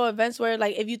people throw events where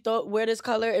like if you wear this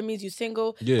color, it means you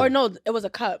single. Yeah. Or no, it was a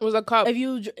cup. It was a cup. If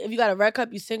you got a red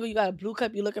cup, you single. You got a blue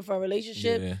cup, you looking for a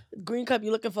relationship. Yeah. Green cup,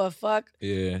 you looking for a fuck.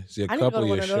 Yeah. See, a I need to cup go to of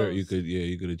one your of shirt, you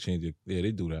those. could have changed it. Yeah,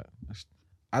 they do that.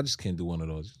 I just can't do one of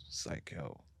those. It's like,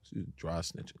 yo, you dry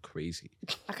snitching crazy.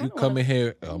 You come in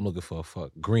here, I'm looking for a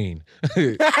fuck. Green.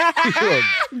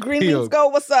 Green means go,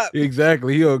 what's up?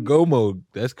 Exactly. He on go mode.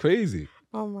 That's crazy.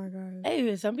 Oh my God.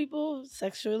 Hey, some people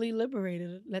sexually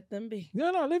liberated. Let them be.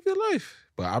 Yeah, no, live your life.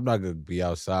 But I'm not gonna be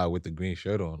outside with the green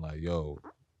shirt on, like, yo,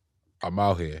 I'm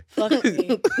out here. Fuck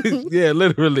me. Yeah,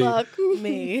 literally. Fuck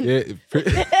me. Yeah.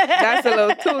 That's a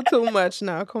little too much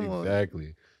now. Come on.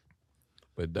 Exactly.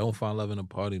 But don't find love in a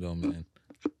party though, man.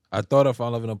 I thought I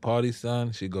found love in a party,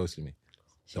 son. She ghosted me.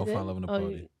 Don't find love in a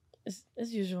party.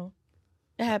 It's usual.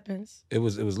 It happens. It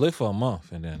was lit for a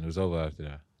month and then it was over after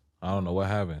that. I don't know what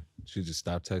happened. She just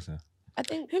stopped texting. I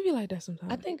think It'd be like that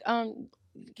sometimes. I think can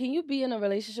you be in a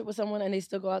relationship with someone and they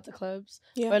still go out to clubs?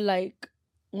 Yeah. Or like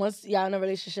once y'all in a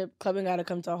relationship, clubbing gotta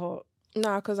come to a halt.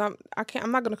 Nah, because I'm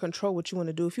not gonna control what you want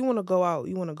to do. If you want to go out,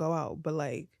 you want to go out. But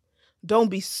like, don't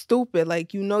be stupid.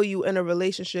 Like, you know, you in a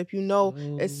relationship. You know,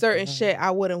 it's certain shit I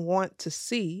wouldn't want to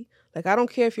see. Like, I don't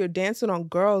care if you're dancing on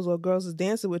girls or girls is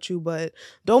dancing with you, but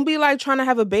don't be like trying to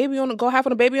have a baby go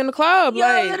having a baby in the club. Yeah,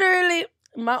 like, literally.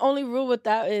 My only rule with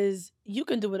that is you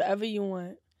can do whatever you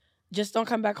want. Just don't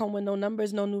come back home with no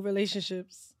numbers, no new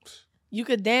relationships. You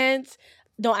could dance.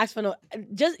 Don't ask for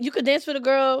you could dance for the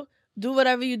girl. Do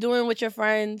whatever you're doing with your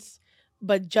friends.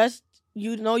 But just,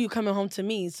 you know, you coming home to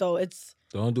me. So it's,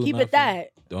 keep it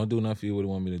that. Don't do nothing you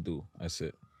wouldn't want me to do. That's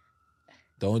it.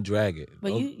 Don't drag it.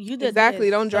 But you did exactly.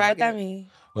 This. Don't drag so it. What that mean?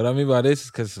 What I mean by this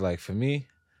is because, like, for me,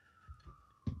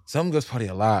 some girls party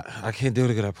a lot. I can't do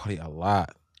it to party a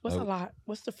lot. What's a lot?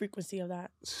 What's the frequency of that?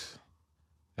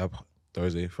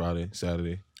 Thursday, Friday,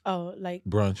 Saturday. Oh, like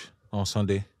brunch on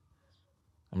Sunday.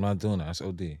 I'm not doing that. That's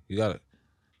OD. You got it.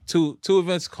 Two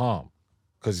events calm.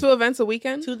 'Cause 2 events a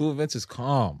weekend? 2 events is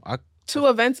calm. 2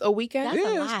 events a weekend? That's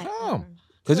a Yeah, lot. it's calm.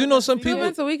 Because you know some 2 people.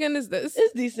 events a weekend is this?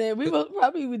 It's decent. We will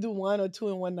probably do 1 or 2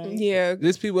 in one night. Yeah.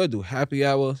 There's people that do happy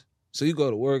hours. So you go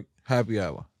to work, happy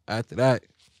hour. After that,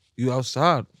 you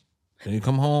outside. Then you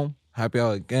come home, happy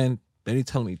hour again. Then you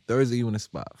tell me Thursday you in the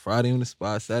spot, Friday you in the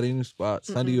spot, Saturday you in the spot,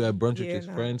 Sunday you at brunch with your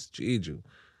friends. Jeez, you.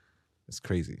 It's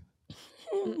crazy.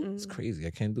 It's crazy.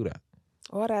 I can't do that.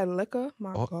 All that liquor?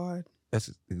 My God. That's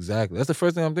the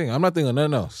first thing I'm thinking. I'm not thinking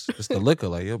nothing else. It's the liquor.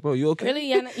 Like, yo, bro, you okay? Really?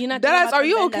 You're not thinking Deadass, about are the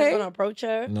you man okay? That's gonna approach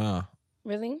her? Nah.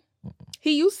 Really?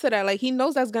 He used to that. Like, he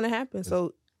knows that's gonna happen.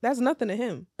 So that's nothing to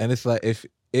him. And it's like,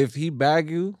 if he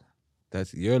bag you,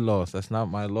 that's your loss. That's not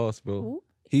my loss, bro. Ooh,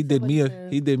 he did me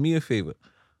a favor.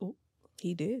 Ooh,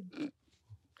 he did.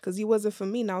 Because he wasn't for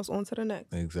me. Now it's on to the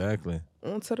next. Exactly.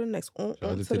 On to the next. On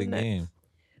Charge to it to the next. game.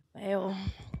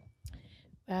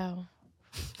 Wow.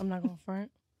 I'm not gonna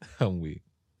front. I'm weak.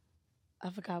 I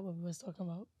forgot what we was talking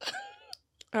about.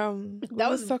 That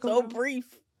was so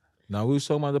brief. Now we was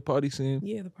talking about the party scene.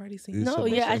 Yeah, the party scene. No,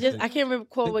 yeah, I can't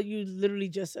recall what you literally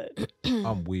just said.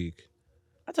 I'm weak.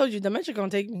 I told you, dementia gonna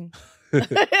take me.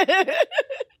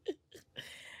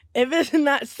 If it's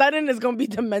not sudden, it's gonna be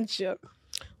dementia.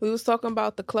 We was talking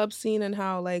about the club scene and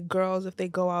how, like, girls, if they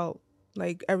go out,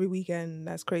 like, every weekend,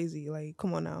 that's crazy. Like,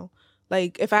 come on now.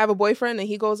 Like, if I have a boyfriend and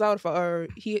he goes out,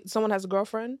 someone has a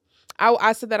girlfriend,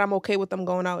 I said that I'm okay with them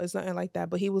going out. It's nothing like that.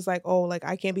 But he was like, oh, like,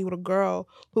 I can't be with a girl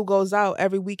who goes out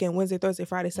every weekend, Wednesday, Thursday,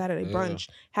 Friday, Saturday, brunch,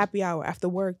 happy hour, after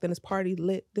work, then it's party,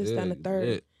 lit, this, that, and the third.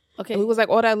 Lit. Okay. And we was like,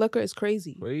 all that liquor is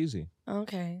crazy. Crazy.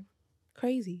 Okay.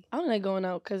 Crazy. I don't like going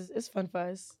out because it's fun for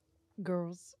us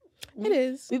girls. It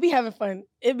is. We be having fun.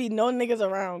 It be no niggas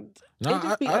around.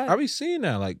 Nah, I be seeing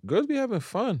that. Like, girls be having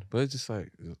fun, but it's just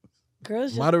like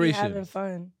girls just moderation. be having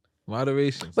fun.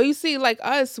 Moderation. But you see, like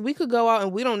us, we could go out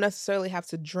and we don't necessarily have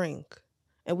to drink.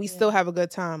 And we still have a good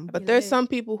time. But there's some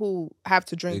people who have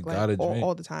to drink, like,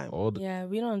 all the time. Yeah,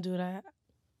 we don't do that.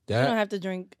 We don't have to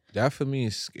drink. That for me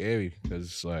is scary because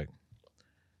it's like,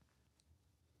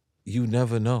 you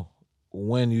never know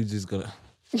when you just gonna.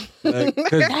 Like,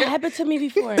 that happened to me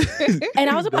before. And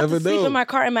I was about to sleep in my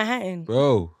car in Manhattan.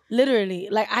 Bro. Literally.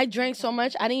 Like, I drank so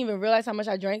much. I didn't even realize how much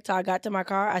I drank till I got to my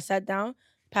car. I sat down,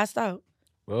 passed out.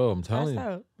 Bro, I'm telling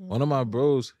you. One of my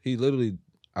bros,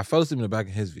 I fell asleep in the back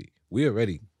of his V. We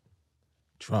already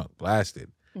drunk,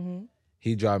 blasted. Mm-hmm.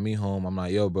 He drive me home. I'm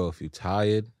like, yo, bro, if you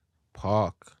tired,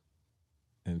 park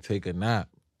and take a nap.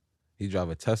 He drive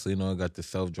a Tesla, got the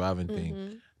self-driving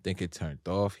thing. Think it turned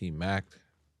off. He macked.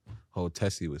 Whole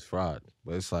Tessie was fraud.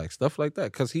 But it's like stuff like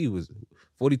that. Because he was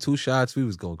 42 shots. We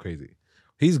was going crazy.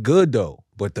 He's good though,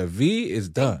 but the V is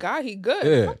done. Thank God he good.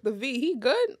 Yeah. Fuck the V, he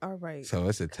good. All right. So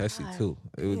it's a testy too.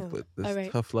 It was, but it's All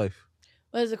right. tough life.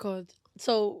 What is it called?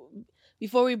 So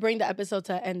before we bring the episode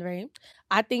to an end, right?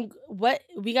 I think what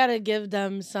we gotta give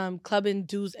them some clubbing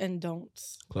do's and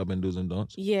don'ts. Clubbing do's and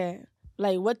don'ts. Yeah.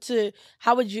 Like what to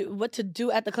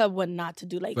do at the club, what not to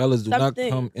do. Like fellas, do not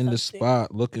come in the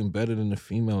spot looking better than the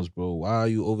females, bro. Why are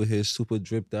you over here super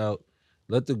dripped out?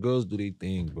 Let the girls do their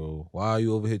thing, bro. Why are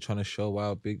you over here trying to show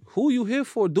out big? Who are you here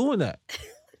for doing that?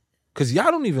 Because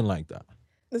y'all don't even like that.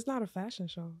 It's not a fashion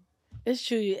show. It's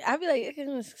true. I be like,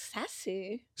 it's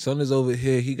sassy. Son is over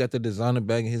here. He got the designer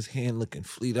bag in his hand looking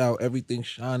fleet out. Everything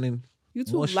shining. You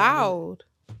too loud.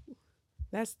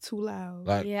 That's too loud.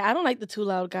 Like, yeah, I don't like the too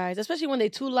loud guys, especially when they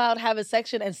too loud, have a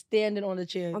section and standing on the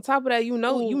chair. On top of that, you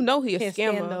know he a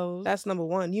scammer. That's number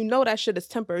one. You know that shit is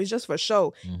temporary. It's just for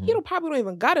show. mm-hmm. He probably don't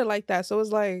even got it like that. So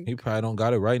it's like he probably don't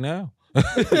got it right now.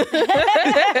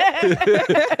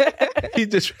 he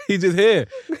just here.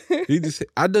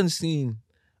 I done seen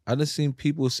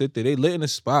people sit there. They lit in the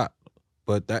spot,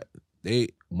 but that they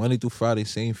Monday through Friday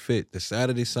same fit. The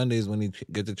Saturday, Sunday is when they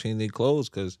get to change their clothes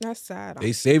because that's sad.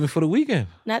 They saving for the weekend.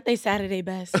 Not they Saturday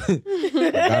best. I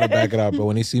gotta back it up, bro.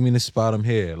 When they see me in the spot, I'm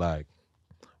here. Like,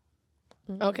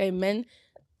 okay, men.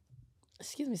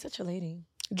 Excuse me, such a lady.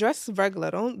 Dress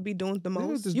regular. Don't be doing the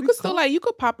most. Yeah, you could still you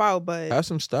could pop out, but have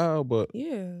some style. But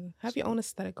yeah, have your own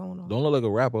aesthetic going on. Don't look like a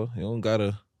rapper. You don't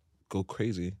gotta go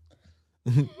crazy.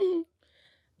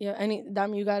 Yeah,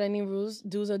 Dami, you got any rules,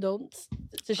 do's or don'ts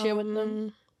to share with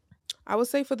them? I would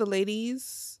say for the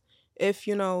ladies, if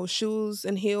shoes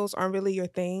and heels aren't really your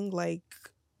thing, like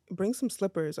bring some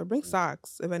slippers or bring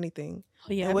socks, if anything.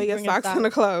 Oh, yeah, and wear your socks in the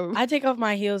club. I take off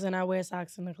my heels and I wear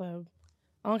socks in the club.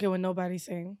 I don't care what nobody's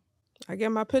saying. I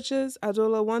get my pictures. I do a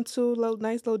little 1-2,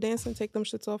 nice little dancing, take them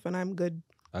shits off, and I'm good.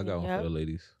 I got one for the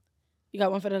ladies. You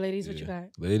got one for the ladies? Yeah. What you got?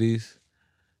 Ladies,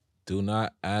 do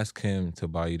not ask him to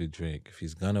buy you the drink. If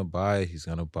he's gonna buy it, he's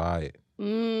gonna buy it.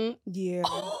 Yeah.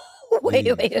 Wait.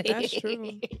 That's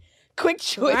true. Quick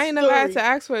short story. I ain't never had to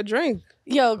ask for a drink.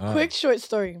 Yo, quick short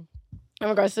story. In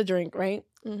regards to drink, right?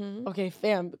 Mm-hmm. Okay,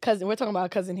 fam. Cousin. We're talking about a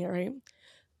cousin here, right?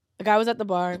 The guy was at the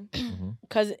bar.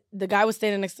 Cause the guy was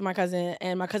standing next to my cousin,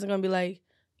 and my cousin gonna be like,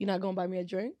 "You're not gonna buy me a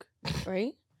drink?"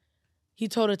 Right? He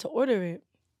told her to order it.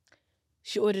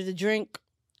 She ordered a drink.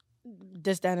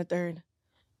 This, that, and the third.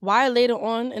 Why later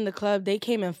on in the club, they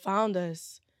came and found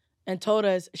us and told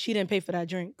us she didn't pay for that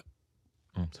drink.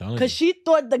 I'm telling you. Because she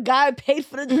thought the guy paid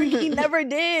for the drink. He never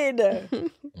did.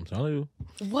 I'm telling you.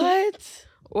 What?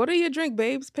 Order your drink,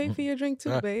 babes. Pay for your drink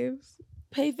too, babes.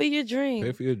 Pay for your drink.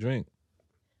 Pay for your drink.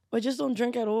 Or just don't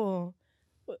drink at all.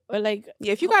 Or like...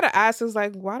 Yeah, if you gotta ask, it's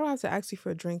like, why do I have to ask you for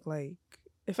a drink? Like,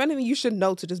 if anything, you should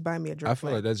know to just buy me a drink. I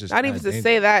feel like that's just not even to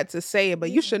say that to say it,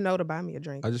 but you should know to buy me a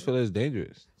drink. I just feel like it's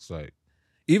dangerous. It's like,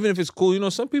 even if it's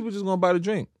cool, some people just gonna buy the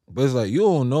drink. But it's like, you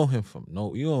don't know him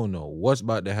you don't know what's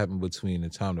about to happen between the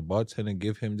time the bartender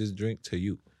give him this drink to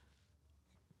you.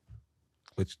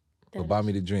 But buy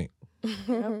me the drink.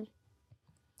 Yep.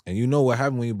 And you know what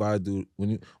happens when you buy a dude,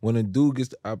 when a dude gets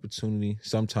the opportunity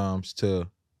sometimes to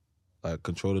like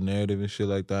control the narrative and shit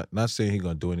like that. Not saying he's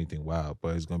gonna do anything wild,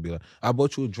 but he's gonna be like, I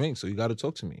bought you a drink, so you gotta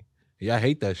talk to me. Yeah, I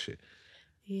hate that shit.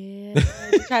 Yeah,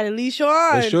 try to leash you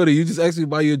on. But shorty, you just asked me to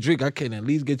buy you a drink. I can't at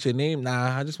least get your name.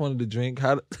 Nah, I just wanted a drink.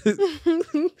 That's crazy.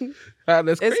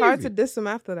 It's hard to diss him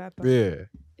after that, though. Yeah.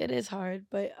 It is hard,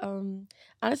 but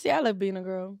honestly, I love being a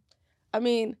girl. I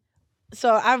mean,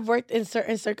 so I've worked in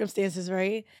certain circumstances,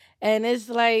 right? And it's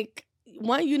like,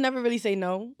 one, you never really say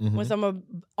no when someone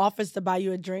offers to buy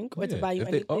you a drink or to buy you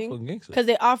anything. Because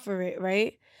they offer it,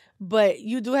 right? But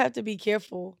you do have to be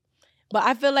careful. But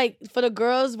I feel like for the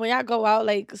girls, when y'all go out,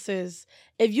 like, sis,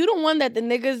 if you the one that the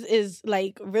niggas is,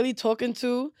 like, really talking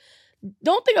to,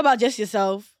 don't think about just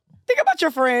yourself. Think about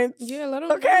your friends. Yeah,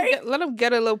 let them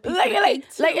get a little piece. Like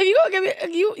if you gonna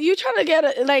give me, you trying to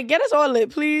get us all lit,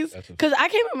 please. Because I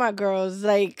came with my girls.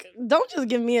 Like, don't just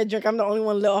give me a drink. I'm the only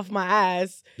one lit off my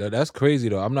ass. That's crazy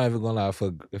though. I'm not even gonna lie.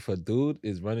 If a dude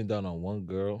is running down on one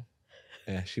girl,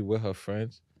 and she with her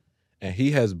friends, and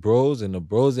he has bros, and the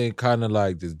bros ain't kind of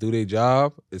like just do their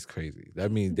job, it's crazy.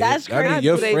 That means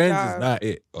your friends is not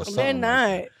it or something. They're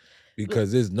not. Like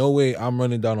because there's no way I'm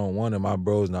running down on one and my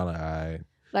bro's not like, all right.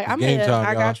 Like,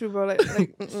 I got you, bro.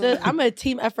 So I'm a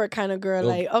team effort kind of girl.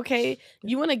 Like, okay,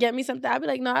 you want to get me something? I'd be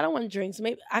like, no, I don't want drinks.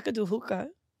 Maybe I could do hookah.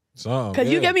 Something.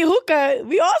 Cause you get me hookah,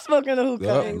 we all smoking the hookah.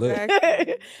 Yeah,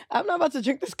 Exactly. I'm not about to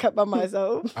drink this cup by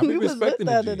myself. I be We was lit respecting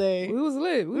the the other G. day. We was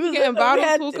lit. We was was getting lit.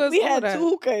 bottles, hookahs, We all had that. 2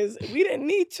 hookahs. We didn't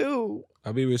need 2.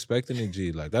 I be respecting the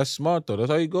G. Like, that's smart, though. That's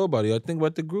how you go about it. I think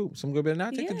about the group. Some girl better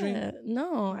not take a drink.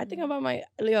 No, I think about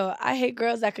I hate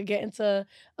girls that could get into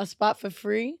a spot for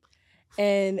free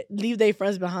and leave their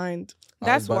friends behind.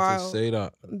 That's I was about wild. to say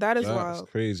that. That is That's wild.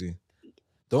 crazy.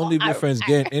 Don't leave your friends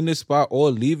getting in the spot or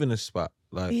leaving the spot.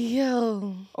 Like,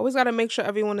 Yo. Always got to make sure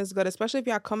everyone is good, especially if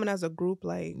y'all coming as a group.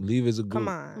 Like, leave as a group. come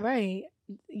on. Right.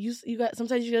 You got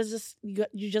sometimes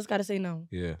you just gotta say no.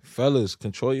 Yeah. Fellas,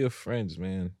 control your friends,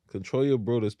 man. Control your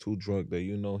bro that's too drunk that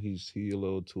you know he a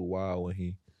little too wild when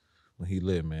he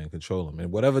lit, man. Control him.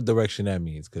 In whatever direction that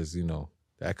means, because, you know,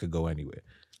 that could go anywhere.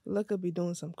 Liquor be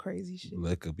doing some crazy shit.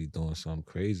 Liquor be doing something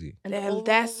crazy. And And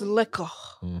that's liquor.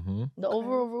 Mm-hmm. the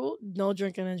overall rule: no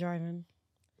drinking and driving.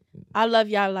 I love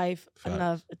y'all life Facts.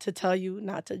 enough to tell you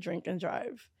not to drink and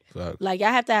drive. Facts. Like, I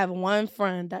have to have one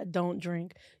friend that don't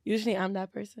drink. Usually I'm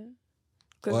that person.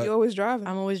 Because What? you always driving.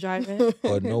 I'm always driving.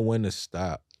 Or know when to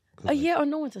stop. 'Cause, like, Yeah, or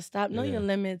know when to stop. Know Yeah. your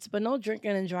limits, but no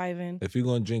drinking and driving. if you're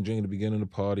going to drink at the beginning of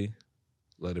the party,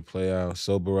 let it play out,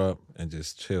 sober up, and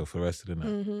just chill for the rest of the night.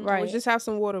 Mm-hmm. Right. Or just have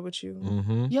some water with you.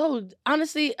 Mm-hmm. Yo,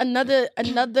 honestly, another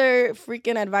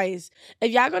freaking advice.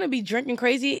 If y'all gonna be drinking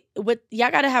crazy,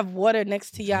 y'all gotta have water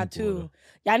next to y'all Drink too. water.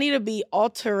 Y'all need to be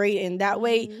alterating. That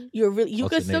way, Mhm. you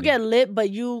could still Alternating. get lit, but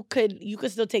you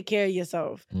could still take care of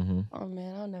yourself. Mm-hmm. Oh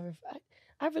man, I'll never.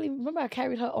 I really remember I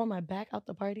carried her on my back out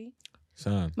the party.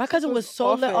 Son. My cousin was Was so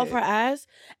off lit off it. her ass,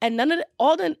 and none of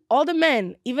all the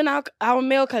men, even our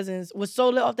male cousins, was so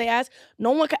lit off their ass.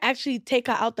 No one could actually take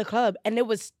her out the club, and it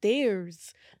was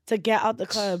stairs to get out the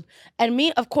club. And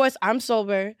me, of course, I'm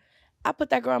sober. I put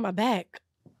that girl on my back.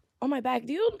 On my back.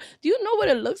 Do you know what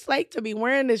it looks like to be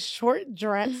wearing this short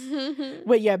dress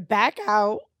with your back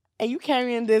out and you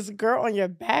carrying this girl on your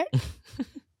back?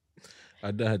 I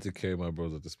done had to carry my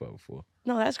bros at the spot before.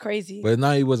 No, that's crazy. But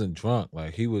now he wasn't drunk.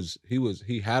 Like,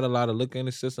 he had a lot of liquor in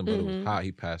his system, but it was Mhm. hot.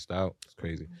 He passed out. It's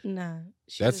crazy. Nah.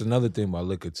 she That's was- another thing about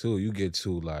liquor too. You get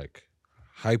too like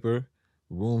hyper,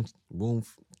 room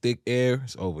thick air.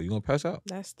 It's over. You gonna pass out.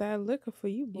 That's that liquor for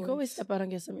you, boys. You can always step out and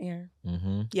get some air.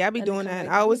 Mm-hmm. Yeah, I be And then doing come that.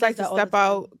 back. I always He like does to that all the step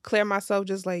out, clear myself,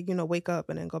 just like, wake up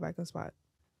and then go back in spot.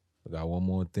 I got one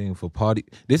more thing for party.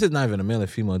 This is not even a male and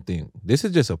female thing. This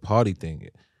is just a party thing.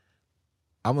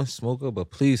 I'm a smoker, but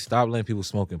please stop letting people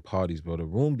smoke in parties, bro. The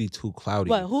room be too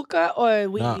cloudy. What, hookah or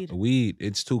weed? Nah, weed.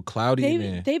 It's too cloudy in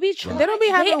there. They be trying. They don't be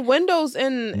having windows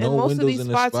in No most of windows these in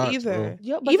the spots, spots, either. bro.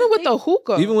 Yo, but Even the with thing- the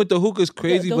hookah. Even with the hookah's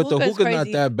crazy, the but the hookah's hookah's not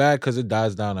crazy. that bad because it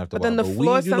dies down after But a while. then the But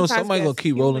floor weed, sometimes somebody gonna gets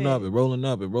keep rolling humid. up and rolling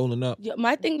up and rolling up. Yeah,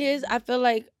 my thing is, I feel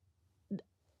like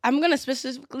I'm gonna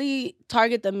specifically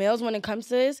target the males when it comes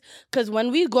to this, because when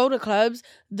we go to clubs,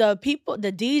 the people,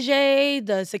 the DJ,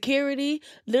 the security,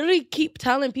 literally keep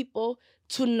telling people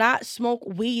to not smoke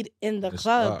weed in the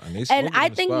club. And, they And smoke it I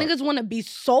in the think spot. niggas want to be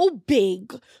so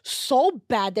big, so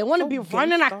bad. They want to So be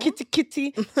running at gangsta. kitty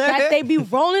that they be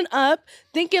rolling up,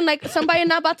 thinking like somebody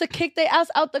not about to kick their ass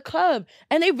out the club.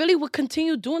 And they really would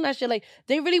continue doing that shit. Like,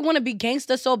 they really want to be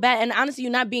gangster so bad. And honestly,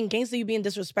 you're not being gangster, you're being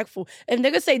disrespectful. If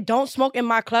niggas say don't smoke in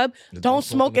my club, Then don't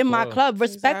smoke in my club.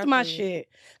 Respect my Exactly. shit.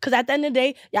 Because at the end of the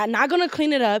day, y'all not going to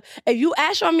clean it up. If you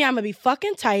ash on me, I'm going to be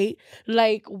fucking tight.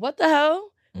 Like, what the hell?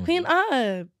 Mhm. Clean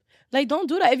up. Like, don't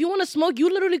do that. If you want to smoke, you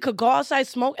literally could go outside,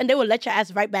 smoke, and they will let your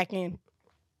ass right back in.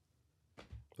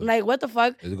 Like, what the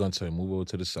fuck? They're gonna tell you move over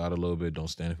to the side a little bit. Don't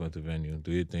stand in front of the venue.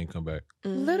 Do your thing. Come back.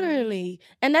 Mhm. Literally.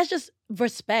 And that's just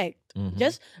respect. Mhm.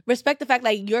 Just respect the fact,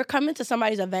 like, you're coming to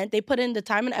somebody's event. They put in the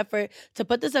time and effort to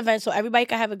put this event so everybody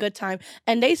can have a good time.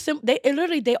 And they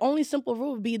literally, their only simple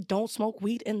rule would be don't smoke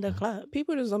weed in the club.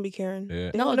 People just don't be caring.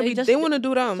 Yeah. They No, wanna they be, just- they want to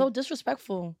do them. So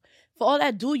disrespectful. For all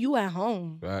that, do you at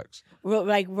home. Facts.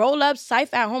 Roll up,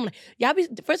 sife at home. Like, y'all be,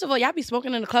 first of all, y'all be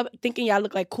smoking in the club thinking y'all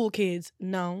look like cool kids.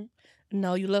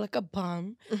 No, you look like a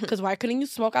bum. Because why couldn't you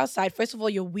smoke outside? First of all,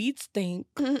 your weed stink.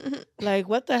 Like,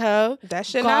 what the hell? That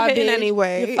shit not hitting Garbage,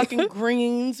 anyway. Your fucking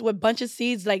greens with bunch of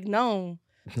seeds. Like, no.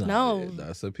 No.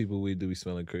 Nah, some people we do be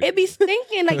smelling crazy. It be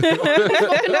stinking. Like, you don't be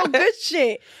smoking no good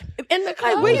shit. In the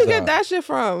club, Where you Nose get out. that shit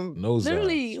from? Nose out.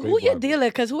 literally, Straight who your vodka. dealer?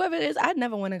 Because whoever it is, I'd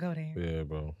never want to go there. Yeah,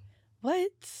 bro.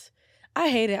 What? I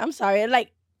hate it. I'm sorry.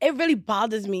 Like, it really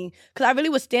bothers me because I really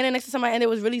was standing next to somebody and they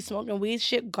was really smoking weed,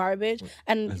 shit garbage.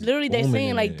 And It's literally they're booming saying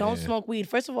in like, there, don't yeah. smoke weed.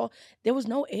 First of all, there was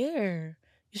no air.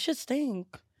 You should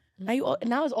stink. Now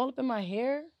it's all up in my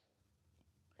hair.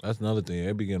 That's another thing.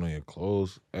 They be getting on your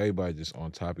clothes. Everybody just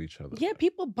on top of each other. Yeah,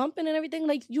 people bumping and everything.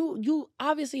 Like, you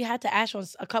obviously had to ash on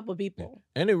a couple people.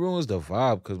 And it ruins the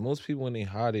vibe because most people when they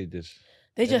high, they just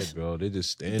They dead, just bro. They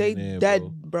just standing They there, dead,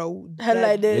 bro. I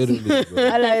like this. Literally, bro.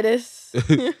 I like this.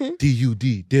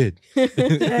 D-U-D, dead.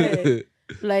 Dead.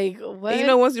 Like what? And you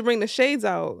know, once you bring the shades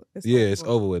out, It's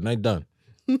over with. Night done.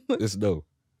 It's dope.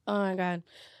 Oh my God.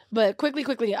 But quickly,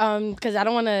 because I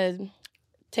don't want to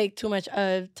take too much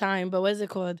time, but what is it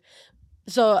called?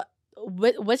 So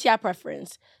what's your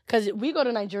preference? Because we go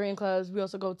to Nigerian clubs. We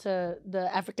also go to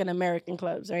the African American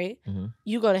clubs, right? Mm-hmm.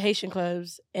 You go to Haitian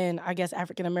clubs and I guess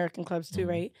African American clubs too, Mhm.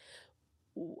 right?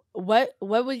 What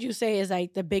would you say is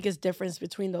like the biggest difference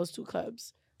between those two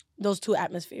clubs, those two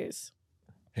atmospheres?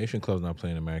 Haitian clubs not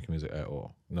playing American music at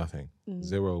all. Nothing.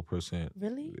 0%.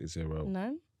 Really? Zero.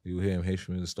 None? You hear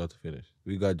Haitian music start to finish.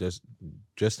 We got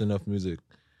just enough music.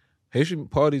 Haitian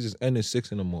parties is ending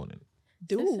 6 in the morning.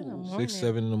 Dude. 6,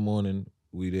 7 in the morning,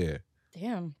 we there.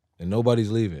 Damn. And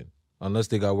nobody's leaving unless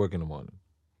they got work in the morning.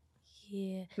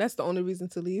 Yeah. That's the only reason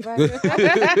to leave. Right.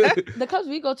 The clubs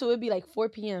we go to, it'd be like 4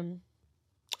 p.m.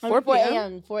 4 4 p.m.?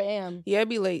 a.m. 4 a.m. Yeah, it'd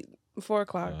be late. 4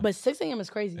 o'clock. But 6 a.m. is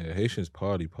crazy. Yeah, Haitians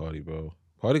party, bro.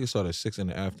 Party can start at 6 in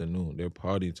the afternoon. They're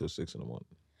partying till 6 in the morning.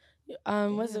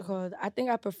 What's it called? I think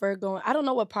I prefer going. I don't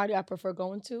know what party I prefer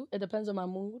going to. It depends on my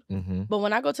mood. Mm-hmm. But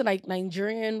when I go to like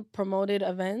Nigerian promoted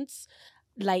events,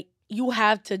 like you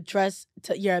have to dress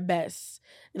to your best.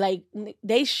 Like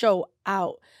they show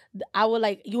out. I would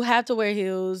like you have to wear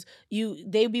heels.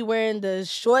 They be wearing the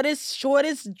shortest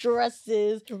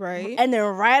dresses, Right. and then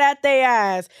right at their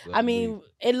ass. I Lovely. mean,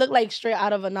 it looked like straight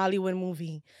out of a Nollywood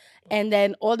movie. And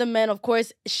then all the men, of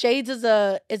course, shades is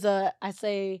a I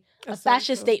say a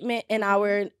fashion statement in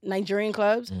our Nigerian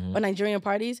clubs Mhm. or Nigerian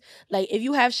parties. Like if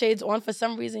you have shades on for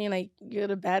some reason, you're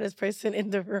the baddest person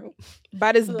in the room.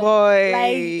 Baddest boy.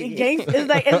 Like it's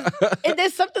like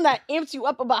there's something that amps you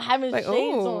up about having Like,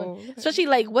 shades oh. on. Especially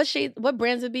like what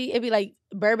brands it be? It'd be like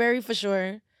Burberry for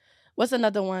sure. What's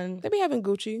another one? They be having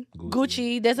Gucci.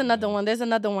 Gucci. There's another one.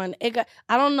 I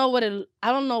don't know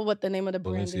what the name of the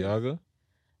brand is. Balenciaga?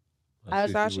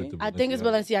 Versace? I think it's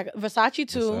Balenciaga. Versace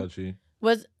too. Versace.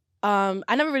 Was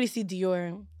I never really see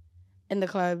Dior in the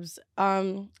clubs.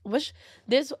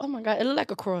 There's oh my God, it looked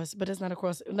like a cross, but it's not a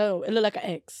cross. No, it looked like an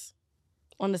X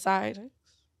on the side.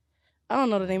 I don't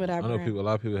know the name of that I know brand. a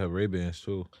lot of people have Ray-Bans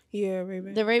too. Yeah,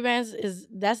 Ray-Ban. The Ray-Bans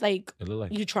that's like It look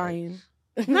like you trying.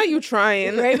 Not you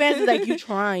trying. Ray-Bans is like you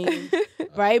trying.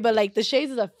 Right? But like the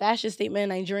shades is a fashion statement in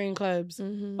Nigerian clubs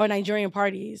Mhm. or Nigerian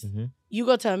parties. Mm-hmm. You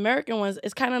go to American ones,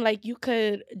 it's kind of like you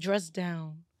could dress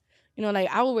down. You know, like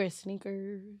I would wear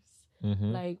sneakers.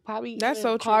 Mm-hmm. Like probably That's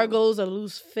even so true. cargos, a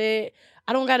loose fit.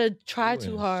 I don't gotta try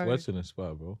too hard. Sweats in the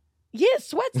spot, bro. Yeah,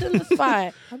 sweats in the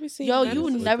spot. I be seeing Yo, that. you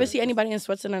would like never that. see anybody in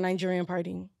sweats in a Nigerian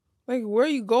party. Like, where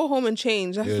you go home and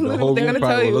change. That's Yeah, the literally whole what they're room going to tell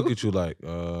probably you. will look at you like,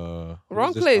 Wrong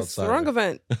who's this place, outsider? wrong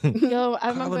event. Yo, I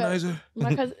remember Colonizer.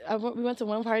 my cousin. We went to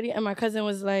one party and my cousin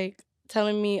was like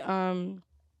telling me,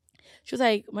 she was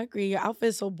like, "Mercury, your outfit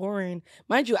is so boring."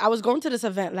 Mind you, I was going to this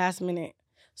event last minute,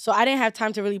 so I didn't have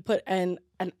time to really put an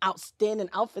outstanding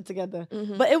outfit together.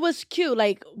 Mhm. But it was cute.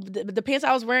 Like the pants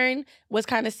I was wearing was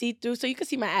kind of see through, so you could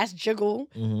see my ass jiggle.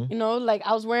 Mm-hmm. You know, like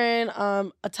I was wearing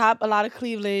a top, a lot of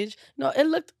cleavage. You know, it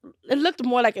looked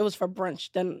more like it was for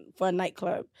brunch than for a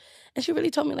nightclub. And she really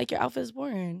told me like your outfit is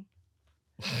boring.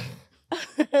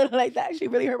 Like that actually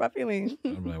really hurt my feelings.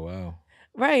 I'm like, wow.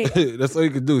 Right. That's all you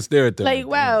can do, stare at them. Like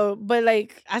wow, but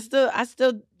like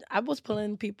I was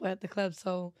pulling people at the club,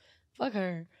 so fuck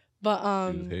her. But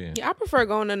Yeah, I prefer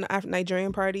going to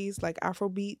Nigerian parties, like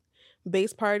Afrobeat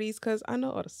bass parties, because I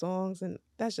know all the songs, and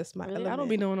that's just my really, element. I don't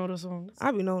be knowing all the songs.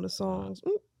 I be knowing the songs.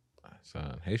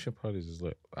 Son, Haitian parties is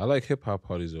like, I like hip hop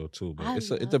parties though too, but it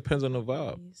love depends on the vibe.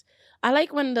 parties. I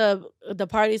like when the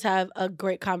parties have a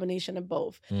great combination of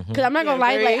both. Mhm. Because I'm not gonna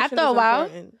lie, like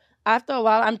variation after a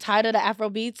while, I'm tired of the Afro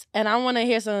beats, and I want to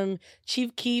hear some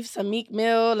Chief Keef, some Meek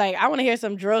Mill. Like I want to hear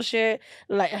some drill shit.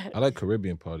 Like I like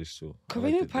Caribbean parties too.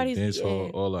 Caribbean parties, dance hall,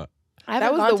 yeah. all that. I That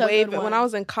haven't was gone the to a wave. good When one. I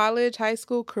was in college, high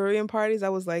school, Korean parties,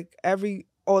 that was like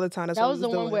all the time. That's That what was the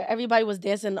we one doing. where everybody was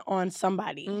dancing on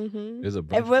somebody. Mm-hmm. There's a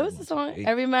What brunch was the song? Eight.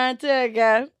 Every man to a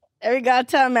girl. Every girl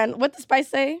to a man. What the Spice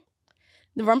say?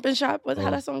 The Rumpin' Shop. How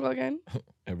that song go again?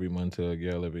 Every man to a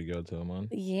girl, every girl to a man.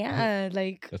 Yeah,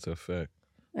 like That's a fact.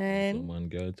 and One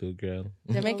girl to a girl.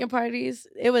 Jamaican parties.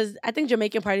 I think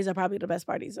Jamaican parties are probably the best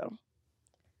parties though.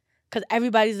 Cause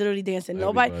everybody's literally dancing.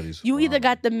 Everybody's You either fine.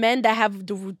 got the men that have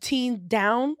the routine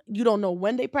down. You don't know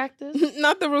when they practice,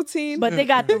 Not the routine, but they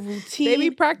got the routine they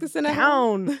be practicing at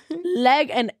home. down,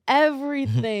 leg and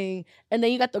everything. And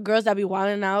then you got the girls that be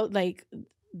wilding out, like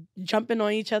jumping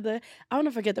on each other. I want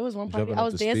to forget. There was one party Jumping I off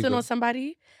was the dancing speaker. on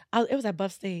somebody. It was at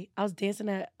Buff State. I was dancing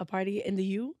at a party in the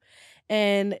U,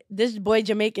 and this boy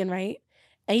Jamaican, right?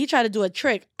 and he tried to do a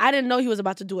trick. I didn't know he was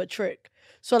about to do a trick.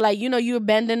 So, like, you know, you were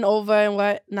bending over and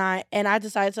whatnot, and I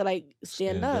decided to, like,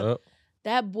 stand up.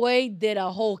 That boy did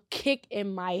a whole kick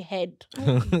in my head.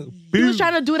 He was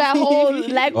trying to do that whole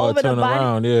leg over the body.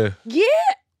 Around, yeah. Yeah.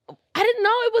 I didn't know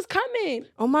it was coming.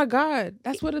 Oh, my God.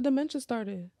 That's where the dementia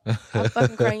started. I'm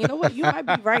fucking crying. You know what? You might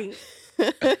be right.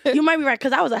 You might be right,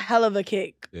 because that was a hell of a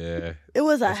kick. Yeah. It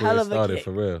was a hell of a kick.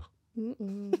 For real.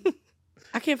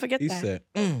 I can't forget that.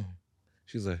 He said,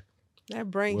 she's like, that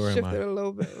brain shifted a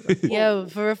little bit. Like, yeah,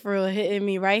 for real, hitting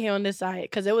me right here on this side.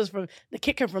 Because it was from, the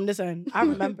kick came from this end. I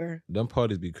remember. Them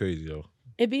parties be crazy, though.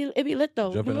 It be lit,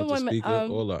 though. Jumping out the speaker,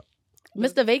 all that.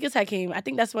 Mr. Vegas had came. I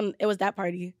think that's when it was that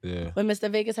party. Yeah. When Mr.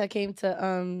 Vegas had came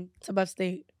to Buff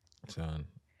State. Son.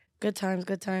 Good times.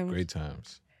 Great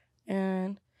times.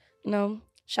 And, you know,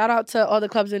 shout out to all the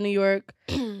clubs in New York.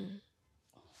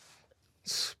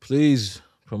 Please,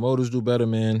 promoters do better,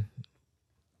 man.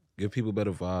 Give people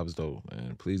better vibes, though,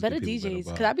 man. Please better give people DJs.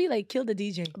 Because I'd be like, kill the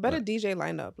DJ. Better DJ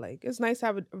lineup. Like, it's nice to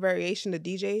have a variation of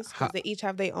DJs because they each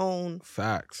have their own.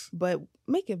 Facts. But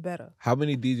make it better. How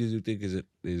many DJs do you think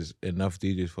is enough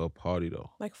DJs for a party,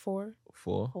 though? Like 4.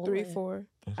 4? 3, 4.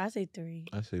 I say 3.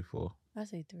 I say 4. I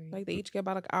say 3. Like, they each get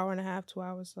about like an hour and a half, 2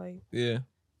 hours. Like, yeah.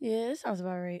 Yeah, it sounds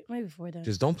about right. Maybe 4 then.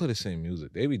 Just don't play the same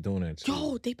music. They be doing that too.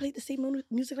 Yo, they played the same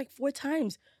music like 4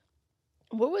 times.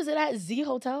 What was it at Z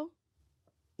Hotel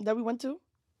that we went to?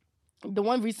 The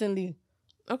one recently.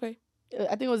 Okay. I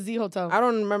think it was Z Hotel. I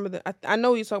don't remember I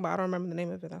know what you're talking about. I don't remember the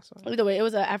name of it. That's all. Either way, it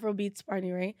was an Afrobeats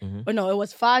party, right? Mm-hmm. Or no, it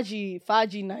was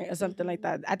Faji night or something like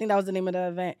that. I think that was the name of the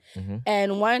event. Mm-hmm.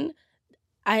 And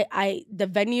the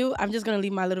venue, I'm just gonna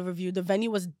leave my little review. The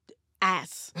venue was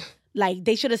ass. Like,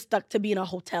 they should have stuck to being a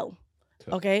hotel.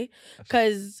 Okay?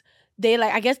 Because they,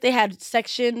 like, I guess they had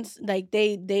sections, like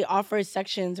they offered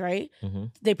sections, right? Mm-hmm.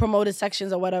 They promoted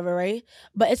sections or whatever, right?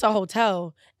 But it's a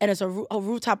hotel, and it's a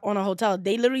rooftop on a hotel.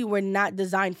 They literally were not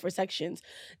designed for sections.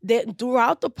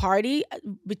 Throughout the party,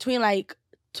 between like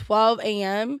 12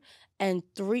 a.m. and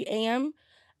 3 a.m.,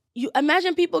 you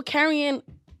imagine people carrying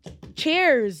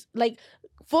chairs, like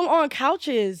full-on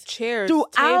couches, chairs,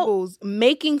 throughout, tables,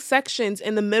 making sections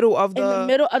in the middle of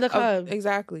the club.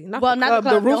 Exactly. Not well, the not club, the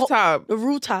club, the rooftop. The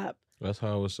rooftop. That's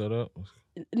how it was set up?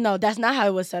 No, that's not how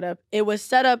it was set up. It was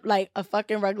set up like a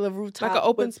fucking regular rooftop. Like an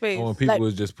open space. Oh, and people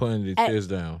was just putting the chairs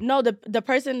down. No, the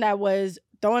person that was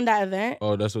throwing that event.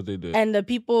 Oh, that's what they did. And the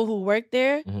people who worked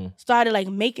there started like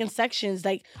making sections.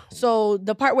 Like, so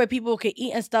the part where people could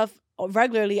eat and stuff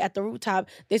regularly at the rooftop,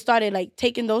 they started like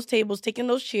taking those tables, taking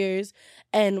those chairs,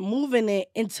 and moving it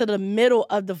into the middle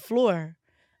of the floor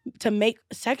to make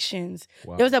sections.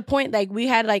 Wow. There was a point like we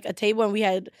had like a table and we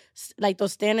had like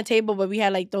those standing table, but we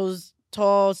had like those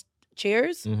tall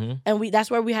chairs, and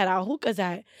that's where we had our hookahs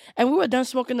at. And we were done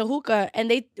smoking the hookah, and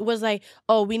they was like,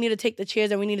 "Oh, we need to take the chairs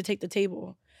and we need to take the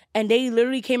table." And they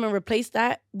literally came and replaced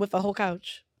that with a whole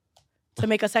couch to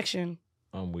make a section.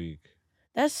 I'm weak.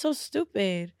 That's so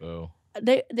stupid. Oh.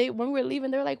 They when we were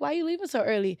leaving, they were like, "Why are you leaving so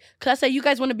early?" Because I said, "You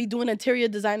guys want to be doing interior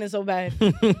designing so bad."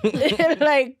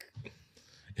 Like,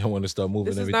 I want to start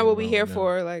moving. This is not what we here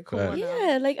for. Like, come on.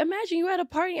 Yeah, like imagine you at a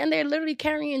party and they're literally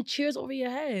carrying chairs over your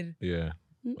head. Yeah,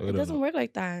 it doesn't work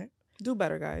like that. Do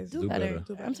better, guys. Do better.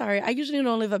 I'm sorry. I usually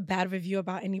don't leave a bad review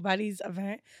about anybody's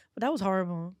event, but that was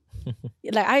horrible.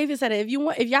 Like, I even said it.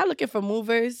 If y'all looking for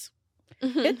movers,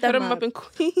 hit them up in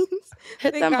Queens.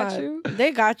 Hit them got up. you.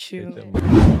 They got you.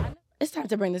 It's time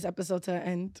to bring this episode to an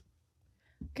end.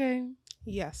 Okay.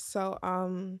 Yes. So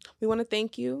we want to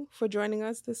thank you for joining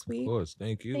us this week. Of course.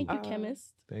 Thank you. Thank you,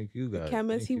 Chemist. Thank you, guys.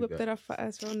 Chemist, he whipped it up for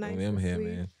us real nice. I'm here,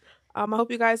 man. I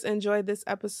hope you guys enjoyed this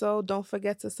episode. Don't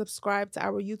forget to subscribe to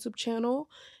our YouTube channel,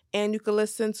 and you can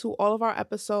listen to all of our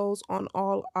episodes on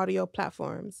all audio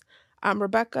platforms. I'm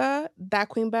Rebecca, that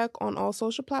Queen Beck on all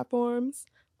social platforms.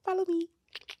 Follow me.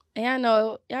 And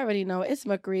y'all already know, it's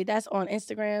McCree. That's on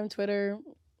Instagram, Twitter,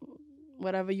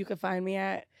 whatever you can find me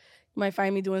at. You might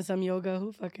find me doing some yoga.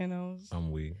 Who fucking knows?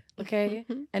 I'm weak. Okay?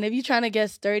 And if you're trying to get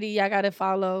sturdy, y'all got to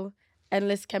follow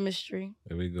Endless Khemistry.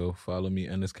 There we go. Follow me,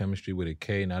 Endless Khemistry with a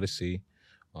K, not a C,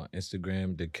 on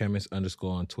Instagram, the Chemist _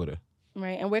 on Twitter.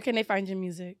 Right. And where can they find your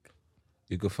music?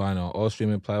 You can find on all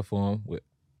streaming platforms with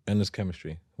Endless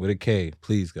Khemistry with a K,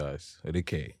 please, guys, with a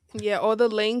K. Yeah, all the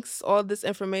links, all this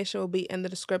information will be in the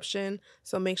description.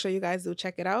 So make sure you guys do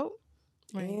check it out.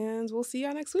 Right. And we'll see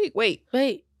y'all next week. Wait.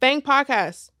 FANG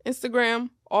Podcast, Instagram,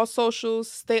 all socials.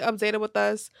 Stay updated with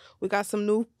us. We got some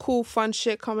new cool, fun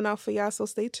shit coming out for y'all, so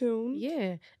stay tuned.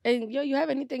 Yeah. And you have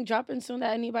anything dropping soon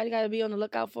that anybody got to be on the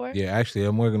lookout for? Yeah, actually,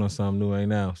 I'm working on something new right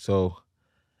now. So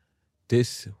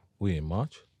we in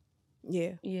March?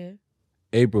 Yeah. Yeah.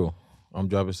 April, I'm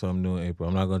dropping something new in April.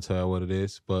 I'm not gonna tell you what it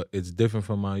is, but it's different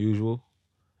from my usual,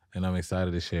 and I'm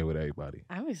excited to share with everybody.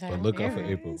 I'm excited. But look out for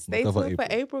April. Stay tuned for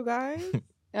April, guys.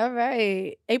 All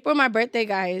right, April, my birthday,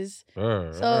 guys.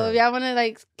 So if y'all wanna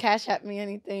like cash at me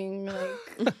anything,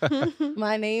 like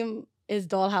my name is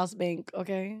Dollhouse Bank.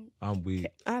 Okay, I'm weak.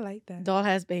 I like that.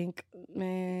 Dollhouse Bank,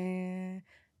 man.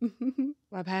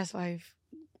 My past life.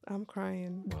 I'm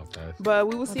crying. My but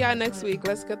we will see y'all next week.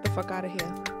 Let's get the fuck out of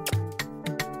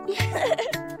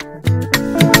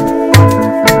here.